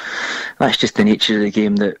the nature of the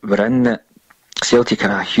game that we're in. That Celtic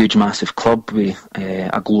are a huge, massive club with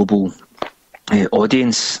a global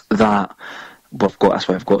audience that we've got. That's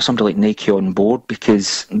why we've got somebody like Nike on board,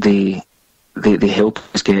 because they help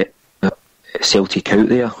us get Celtic out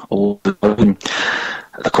there all the time.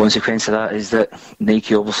 The consequence of that is that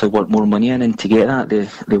Nike obviously want more money in, and to get that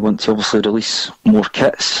they want to obviously release more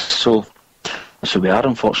kits. So that's where we are,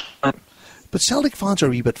 unfortunately. But Celtic fans are a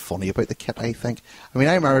wee bit funny about the kit, I think. I mean,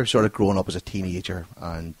 I remember sort of growing up as a teenager,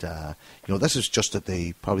 and you know, this is just at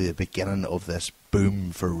probably the beginning of this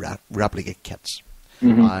boom for replica kits.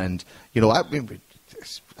 Mm-hmm. And you know, I've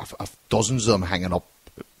dozens of them hanging up.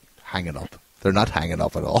 They're not hanging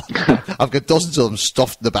up at all. I've got dozens of them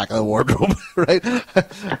stuffed in the back of the wardrobe, right?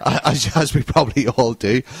 as we probably all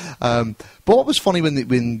do. But what was funny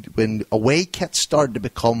when away kits started to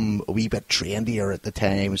become a wee bit trendier at the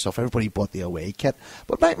time and stuff, everybody bought the away kit.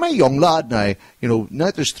 But my young lad now, you know,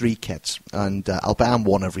 now there's 3 kits, and I'll buy him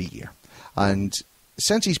 1 every year. And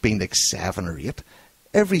since he's been like 7 or 8,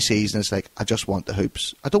 every season it's like, I just want the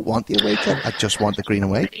hoops. I don't want the away kit. I just want the green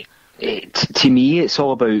and white. To me, it's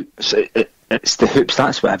all about... It's the hoops.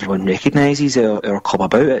 That's what everyone recognises our club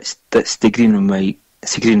about. It's the green and white.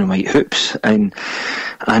 It's the green and white hoops. And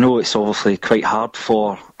I know it's obviously quite hard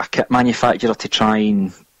for a kit manufacturer to try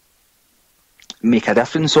and make a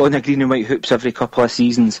difference on the green and white hoops every couple of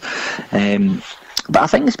seasons. But I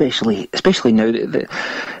think especially now that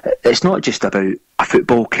it's not just about a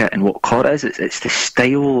football kit and what colour it is. It's the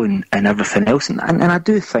style and everything else. And I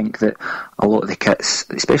do think that a lot of the kits,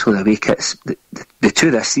 especially the away kits, the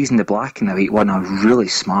two this season, the black and the white one, are really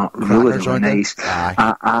smart, really nice.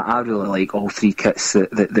 I really like all three kits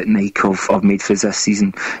that Nike have made for us this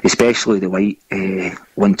season, especially the white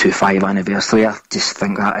 125 anniversary. I just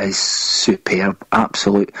think that is superb,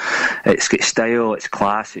 absolute. It's got style, it's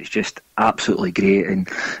class, it's just absolutely great. And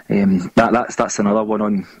that's another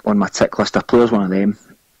one on my tick list of players, one of them.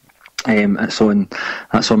 That's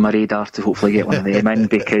on my radar to hopefully get one of them in,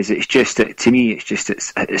 because it's just, to me,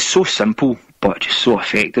 it's so simple but just so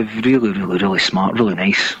effective. Really, really, really smart, really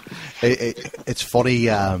nice. It's funny.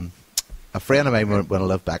 A friend of mine, when I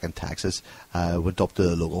lived back in Texas, went up to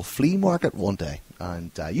the local flea market one day,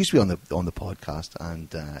 and used to be on the podcast,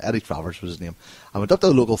 and Eddie Travers was his name. I went up to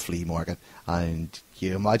the local flea market, and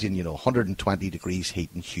you imagine, 120 degrees heat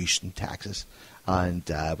in Houston, Texas, and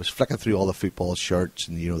was flicking through all the football shirts,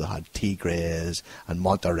 and they had Tigres and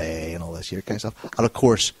Monterrey and all this here kind of stuff. And of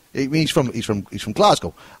course, he's from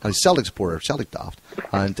Glasgow, and he's a Celtic supporter, Celtic daft,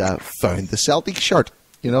 and found the Celtic shirt,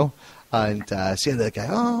 and saying to the guy,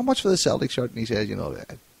 "Oh, how much for the Celtic shirt?" And he says,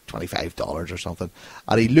 $25 or something.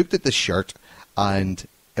 And he looked at the shirt, and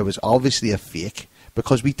it was obviously a fake,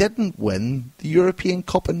 because we didn't win the European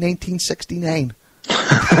Cup in 1969.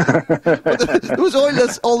 There was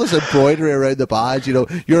all this embroidery around the badge,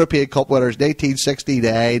 European Cup winners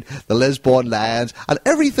 1969, the Lisbon Lions, and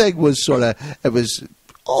everything was it was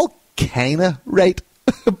all kind of right,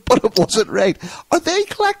 but it wasn't right. Are they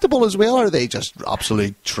collectible as well, or are they just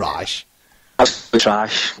absolute trash?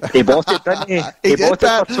 Trash. He bought it, didn't he? He bought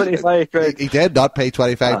it for 25 quid. He did not pay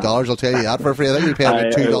 $25, I'll tell you that for free. I think he paid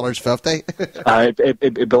about $2.50.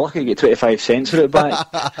 It'd be lucky to get 25 cents for it back.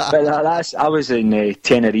 But I was in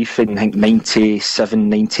Tenerife in, I think, 97,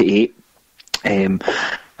 98. And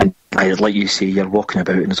like you say, you're walking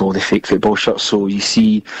about and there's all the fake football shirts, so you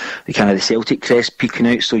see the kind of the Celtic crest peeking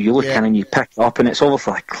out, so you look in and you pick it up, and it's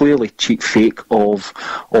obviously a clearly cheap fake of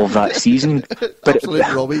that season. But absolute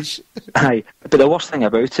rubbish. Aye, but the worst thing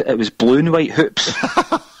about it was blue and white hoops.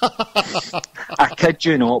 I kid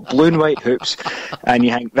you not, blue and white hoops, and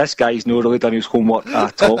you think, this guy's not really done his homework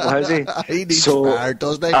at all, has he? He needs fire,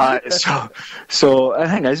 doesn't he? So I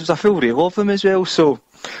think it was a full reel of them as well, so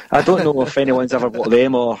I don't know if anyone's ever bought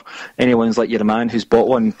them, or anyone's like your man who's bought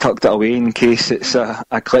one, tucked it away in case it's a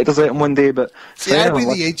collector's item one day. But see, I'd be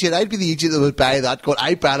the agent that would buy that, going,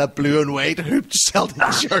 I buy a blue and white hoop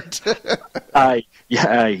Celtic shirt. Aye,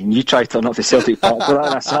 and you try to turn up to Celtic Park with that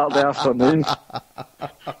on a Saturday afternoon.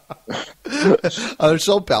 There's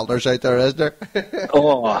some pelters out there, isn't there?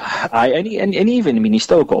 Aye, and even, you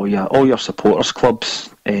still got all your supporters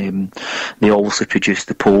clubs. They obviously produce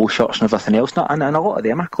the polo shirts and everything else, and a lot of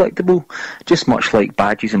them are collectible, just much like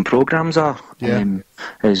badges and programmes are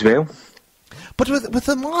as well. But with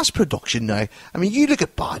the mass production now, you look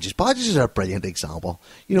at badges. Badges are a brilliant example.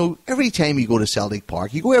 Every time you go to Celtic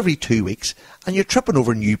Park, you go every 2 weeks, and you're tripping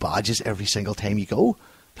over new badges every single time you go.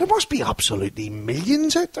 There must be absolutely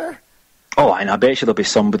millions out there. Oh, and I bet you there'll be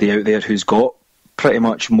somebody out there who's got pretty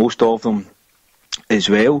much most of them as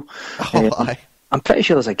well. I'm pretty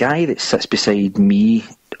sure there's a guy that sits beside me,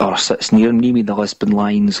 or sits near me with the Lisbon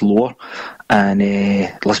Lions lower, and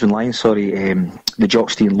the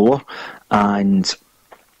Jockstein lower, and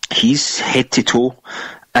he's head to toe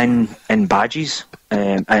in badges,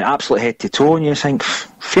 and absolute head to toe, and you think,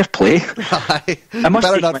 fair play.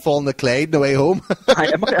 Better not fall in the Clyde on the way home.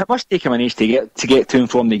 It must take him an age to get to and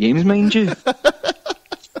from the games, mind you.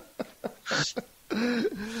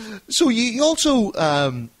 So you also,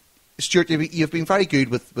 Stuart, you've been very good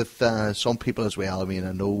with some people as well. I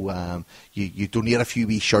know you donate a few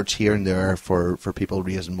wee shirts here and there for people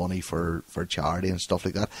raising money for charity and stuff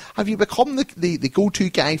like that. Have you become the go-to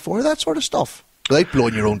guy for that sort of stuff? Without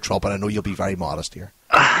blowing your own trumpet, I know you'll be very modest here.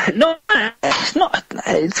 No, it's not.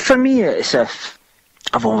 For me, it's if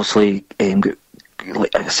I've obviously got,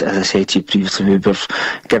 as I said to you previously, we've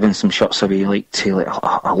given some shirts away, to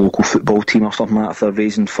a local football team or something like that, if they're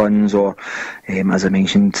raising funds, or as I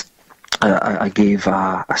mentioned, I gave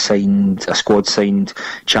a squad signed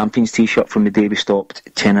Champions T-shirt from the day we stopped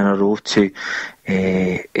 10 in a row to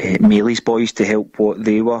Mealy's boys to help what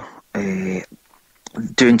they were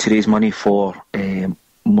doing to raise money for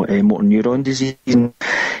motor neuron disease. And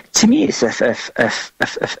to me, it's if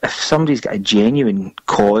somebody's got a genuine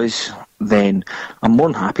cause, then I'm more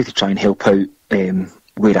than happy to try and help out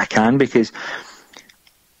where I can, because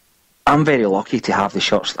I'm very lucky to have the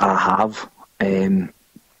shirts that I have.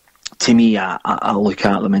 To me, I look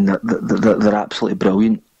at them and they're absolutely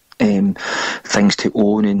brilliant. things to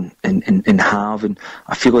own and have, and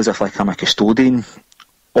I feel as if like I'm a custodian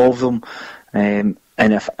of them. And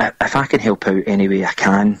if I can help out any way I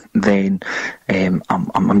can, then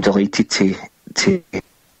I'm delighted to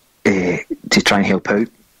try and help out.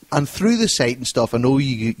 And through the site and stuff, I know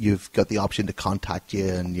you've got the option to contact you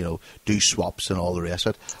and, you know, do swaps and all the rest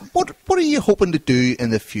of it. What are you hoping to do in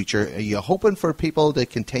the future? Are you hoping for people to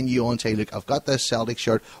continue on, say, look, I've got this Celtic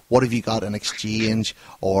shirt, what have you got in exchange?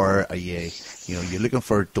 Or are you're looking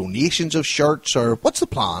for donations of shirts, or what's the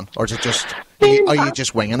plan? Or is it just, are you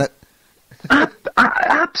just winging it?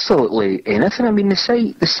 Absolutely anything. I mean, the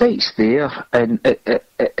site's there, and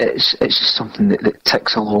it's just something that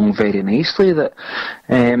ticks along very nicely. That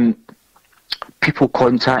people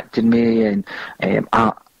contacted me, and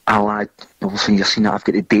I'll add. Obviously, you've seen that I've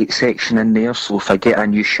got the date section in there. So if I get a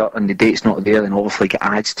new shirt and the date's not there, then obviously it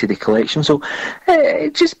adds to the collection. So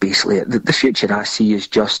it just basically the future I see is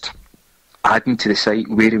just adding to the site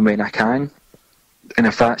where and when I can, and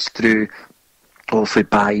if that's through obviously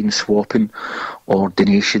buying, swapping, or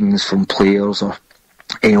donations from players or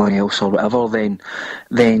anyone else or whatever, then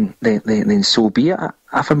so be it.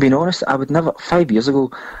 If I'm being honest, I would never, 5 years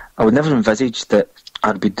ago, I would never envisage that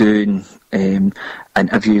I'd be doing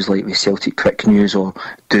interviews like with Celtic Quick News, or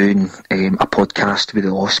doing a podcast with the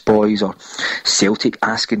LostBhoys, or Celtic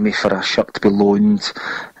asking me for a shirt to be loaned.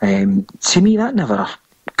 To me, that never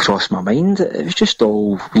crossed my mind. It was just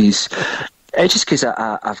always... It's just because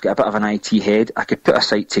I've got a bit of an IT head. I could put a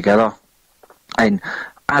site together, and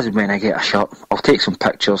as and when I get a shirt, I'll take some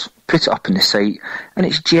pictures, put it up on the site, and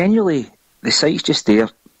it's genuinely, the site's just there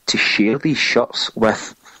to share these shirts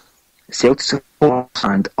with Celtic supporters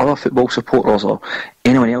and other football supporters, or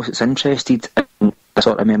anyone else that's interested in the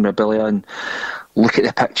sort of memorabilia, and look at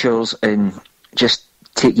the pictures and just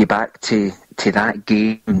take you back to that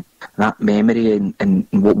game, that memory, and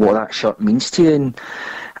what that shirt means to you. And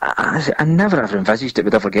I never ever envisaged it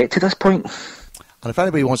would ever get to this point. And if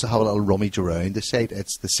anybody wants to have a little rummage around the site,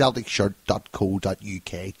 it's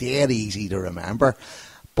thecelticshirt.co.uk. Dead easy to remember.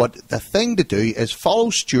 But the thing to do is follow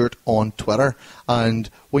Stuart on Twitter, and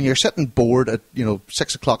when you're sitting bored at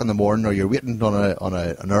 6 o'clock in the morning, or you're waiting on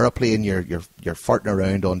an aeroplane, you're farting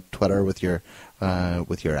around on Twitter with your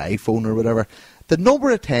iPhone or whatever. The number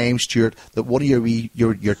of times, Stuart, that one of your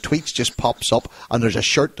tweets just pops up and there's a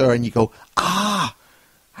shirt there, and you go,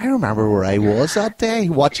 I remember where I was that day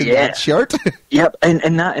watching that shirt. Yep, and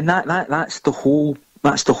that's the whole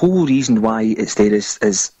reason why it's there. Is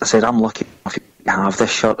I said, I'm lucky enough to have this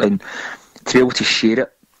shirt and to be able to share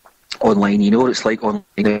it online. You know what it's like online.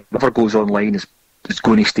 Whatever goes online is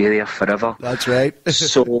going to stay there forever. That's right.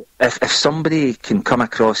 So if somebody can come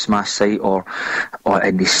across my site or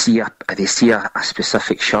and they see a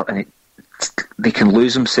specific shirt, and they can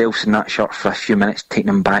lose themselves in that shirt for a few minutes, taking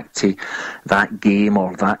them back to that game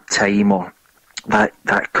or that time or that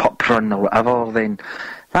cup run or whatever, then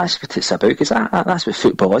that's what it's about, because that's what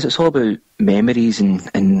football is. It's all about memories and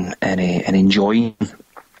enjoying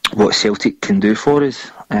what Celtic can do for us.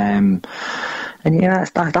 And yeah,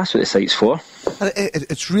 that's what the site's for. And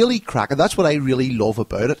it's really cracking. That's what I really love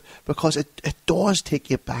about it, because it does take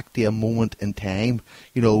you back to a moment in time,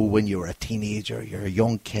 when you were a teenager, you're a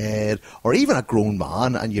young kid, or even a grown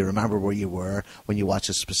man, and you remember where you were when you watched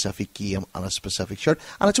a specific game on a specific shirt.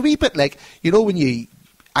 And it's a wee bit like, when you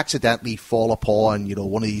accidentally fall upon,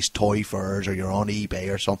 one of these toy fairs, or you're on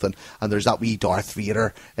eBay or something, and there's that wee Darth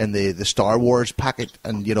Vader in the Star Wars packet,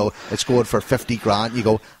 and, it's going for 50 grand, you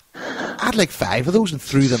go, I had like 5 of those and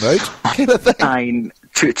threw them out, kind of thing. And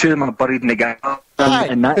two of them are buried in the garden,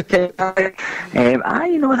 and that kind of thing.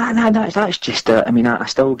 That's just it. I mean, I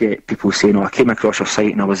still get people saying, I came across your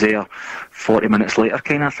site and I was there 40 minutes later,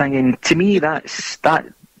 kind of thing. And to me, that's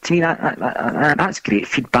great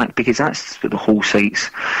feedback, because that's what the whole site's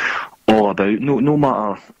all about. No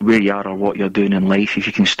matter where you are or what you're doing in life, if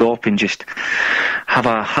you can stop and just have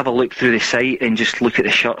a look through the site and just look at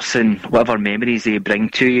the shirts and whatever memories they bring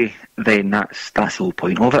to you, then that's the whole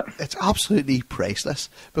point of it. It's absolutely priceless,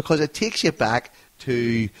 because it takes you back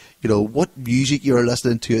to what music you were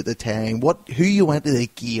listening to at the time, who you went to the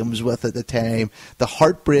games with at the time, the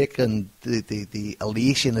heartbreak and the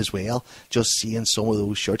elation as well, just seeing some of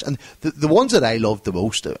those shirts. And the ones that I loved the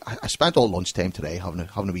most, I spent all lunchtime today having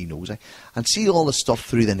a wee nosy and see all the stuff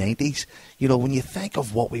through the 90s. When you think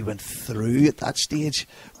of what we went through at that stage,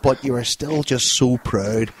 but you were still just so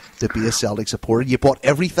proud to be a Celtic supporter. You bought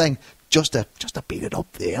everything just to beat it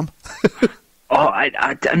up them.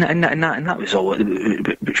 And that was all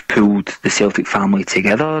which pulled the Celtic family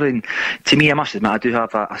together. And to me, I must admit, I do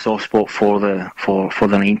have a soft spot for the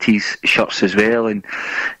 90s shirts as well. And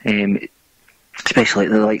especially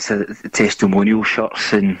the likes of the testimonial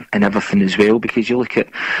shirts and everything as well, because you look at,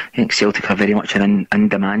 I think Celtic are very much an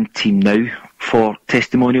in-demand team now for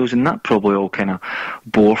testimonials, and that probably all kind of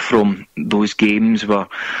bore from those games where,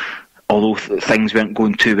 although things weren't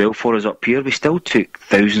going too well for us up here, we still took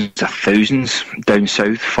thousands down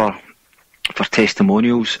south for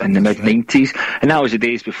testimonials in the mid-90s, and that was the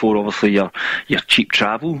days before obviously your cheap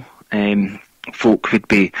travel. Folk would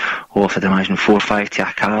be, if I'd imagine, 4 or 5 to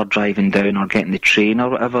a car driving down or getting the train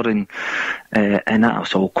or whatever, and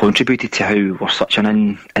that's all contributed to how we're such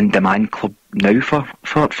an in-demand club now for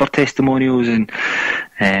testimonials. And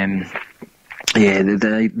the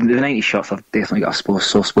 90s shirts have definitely got a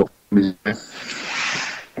soft spot.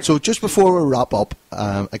 So just before we wrap up,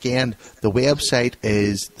 again, the website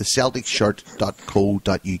is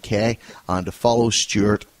thecelticshirt.co.uk, and to follow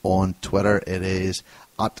Stuart on Twitter, it is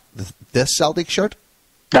at this Celtic Shirt.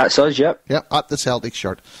 That's us, yep. Yep, at the Celtic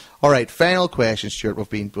Shirt. All right, final question, Stuart. We've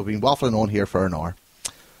been waffling on here for an hour.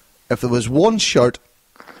 If there was one shirt,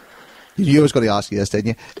 you knew I was going to ask you this, didn't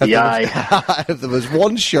you? If there was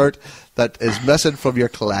one shirt that is missing from your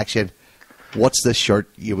collection, what's the shirt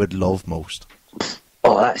you would love most?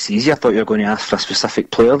 Oh, that's easy. I thought you were going to ask for a specific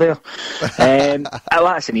player there.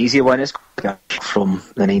 That's an easy one. It's from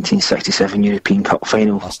the 1967 European Cup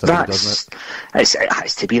final. It has to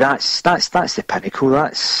be. That's the pinnacle.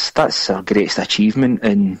 That's our greatest achievement,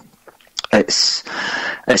 and it's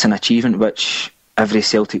an achievement which every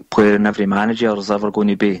Celtic player and every manager is ever going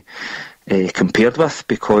to be compared with,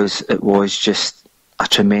 because it was just a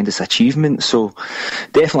tremendous achievement. So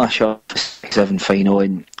definitely a shot for 67 final,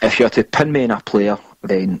 and if you had to pin me in a player,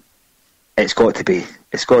 then it's got to be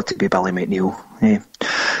Billy McNeil.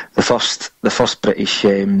 The first British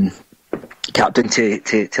captain to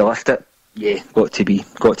lift it. Yeah, got to be.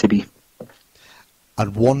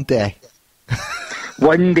 And one day.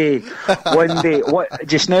 One day. What?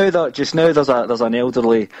 Just now, there's an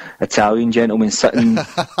elderly Italian gentleman sitting in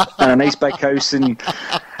a nice big house in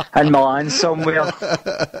Milan somewhere,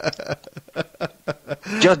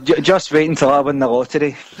 just waiting till I win the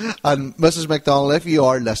lottery. And Mrs. McDonald, if you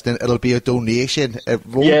are listening, it'll be a donation. It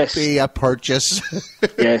won't be a purchase.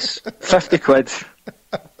 Yes, 50 quid.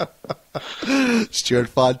 Stuart,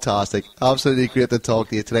 fantastic. Absolutely great to talk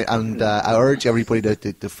to you today, and I urge everybody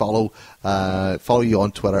to follow you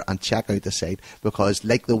on Twitter and check out the site, because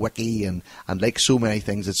like the wiki and like so many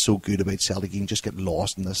things that's so good about Celtic, you can just get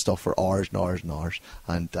lost in this stuff for hours and hours and hours,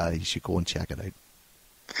 and you should go and check it out.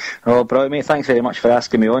 Oh, brilliant, mate. Thanks very much for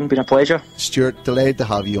asking me on. Been a pleasure. Stuart, delighted to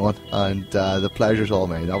have you on, and the pleasure's all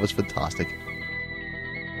mine. That was fantastic.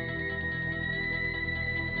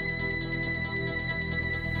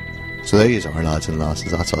 So there you are, lads and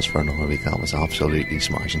lasses. That's us for another week. That was absolutely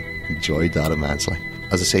smashing. Enjoyed that immensely.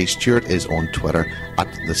 As I say, Stuart is on Twitter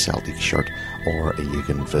at the Celtic Shirt, or you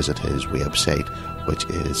can visit his website, which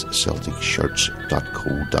is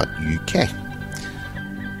celticshirts.co.uk.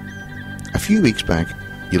 A few weeks back,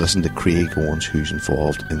 you listened to Craig Owens, who's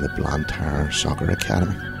involved in the Blantyre Soccer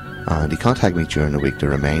Academy, and he contacted me during the week to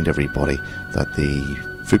remind everybody that the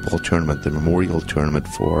football tournament, the memorial tournament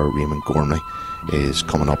for Raymond Gormley, is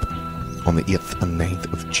coming up on the 8th and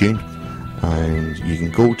 9th of June, and you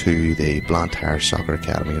can go to the Blantyre Soccer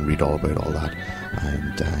Academy and read all about all that,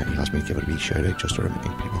 and he asked me to give it a wee shout out just to remind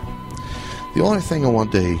people. The only thing I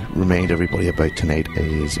want to remind everybody about tonight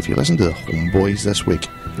is, if you listen to the HomeBhoys this week,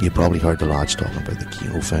 you probably heard the lads talking about the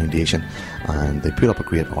Kano Foundation, and they put up a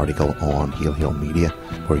great article on Hail Hail Media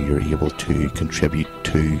where you're able to contribute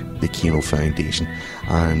to the Kano Foundation,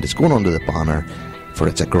 and it's going under the banner for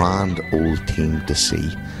It's a Grand Old Team to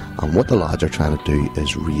See. And what the lads are trying to do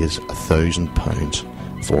is raise £1,000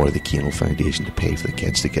 for the Kano Foundation to pay for the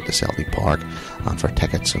kids to get to Celtic Park and for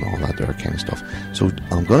tickets and all that other kind of stuff. So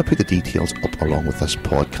I'm going to put the details up along with this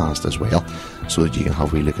podcast as well, so that you can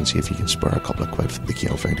have a wee look and see if you can spare a couple of quid for the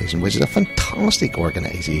Kano Foundation, which is a fantastic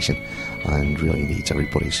organisation and really needs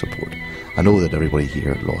everybody's support. I know that everybody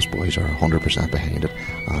here at LostBhoys are 100% behind it,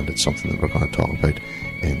 and it's something that we're going to talk about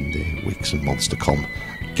in the weeks and months to come,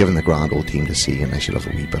 giving the Grand Old Team to See initiative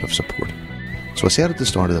a wee bit of support. So I said at the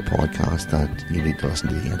start of the podcast that you need to listen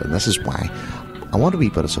to the end, and this is why. I want a wee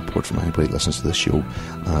bit of support from anybody who listens to the show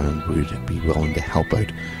and would be willing to help out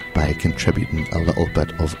by contributing a little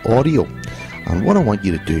bit of audio. And what I want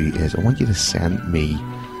you to do is, I want you to send me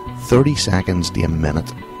 30 seconds to a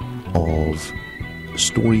minute of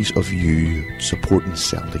stories of you supporting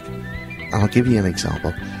Celtic. And I'll give you an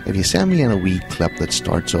example. If you send me in a wee clip that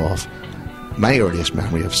starts off, my earliest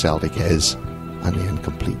memory of Celtic is, and then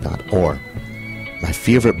complete that, or my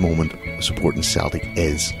favourite moment of supporting Celtic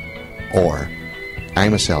is, or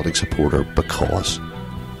I'm a Celtic supporter because,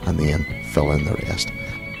 and then fill in the rest.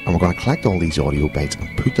 And we're going to collect all these audio bites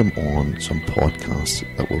and put them on some podcasts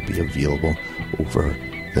that will be available over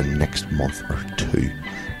the next month or two.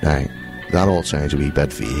 Now, that all sounds a wee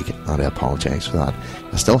bit vague, and I apologise for that.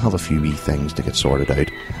 I still have a few wee things to get sorted out,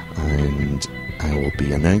 and I will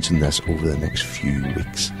be announcing this over the next few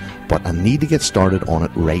weeks. But I need to get started on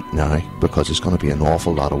it right now, because it's going to be an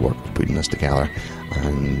awful lot of work putting this together,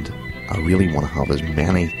 and I really want to have as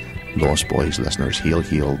many Lost Boys listeners,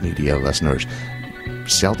 Heel Media listeners,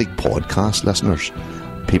 Celtic podcast listeners,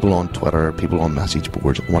 people on Twitter, people on message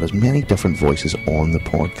boards. I want as many different voices on the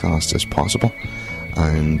podcast as possible,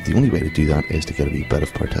 and the only way to do that is to get a wee bit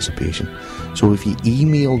of participation. So if you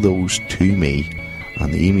email those to me,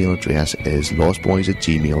 and the email address is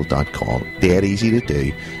lostboys@gmail.com, dead easy to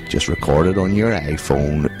do. Just record it on your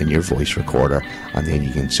iPhone in your voice recorder, and then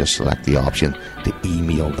you can just select the option to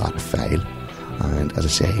email that file. And as I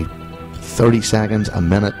say, 30 seconds, a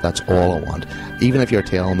minute, that's all I want. Even if you're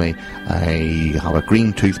telling me I have a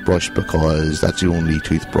green toothbrush because that's the only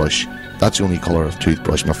colour of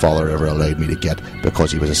toothbrush my father ever allowed me to get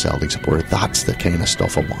because he was a Celtic supporter, that's the kind of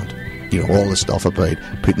stuff I want. You know, all the stuff about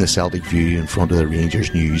putting the Celtic view in front of the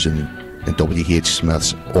Rangers news and W.H.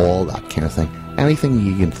 Smith's, all that kind of thing. Anything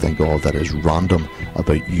you can think of that is random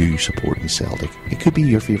about you supporting Celtic. It could be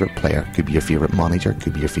your favourite player, it could be your favourite manager, it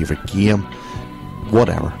could be your favourite game,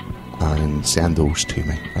 whatever. And send those to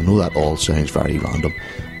me. I know that all sounds very random,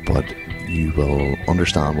 but you will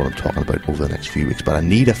understand what I'm talking about over the next few weeks. But I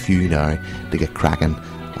need a few now to get cracking,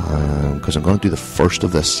 because I'm going to do the first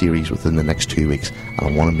of this series within the next 2 weeks, and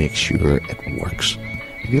I want to make sure it works.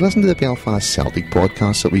 If you listen to the Belfast Celtic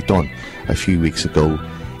podcast that we've done a few weeks ago,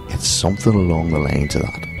 it's something along the lines of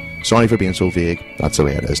that. Sorry for being so vague, that's the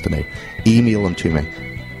way it is tonight. Email them to me,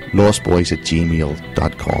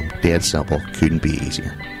 lostboys@gmail.com. Dead simple, couldn't be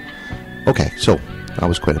easier. Okay, so that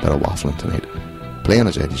was quite a bit of waffling tonight. Playing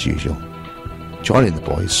us out as usual. Charlie and the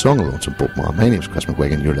Boys, Song of Lonesome Boatman. My name's Chris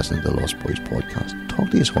McGuigan, you're listening to the Lost Boys podcast.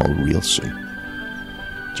 Talk to you all real soon.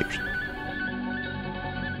 Cheers.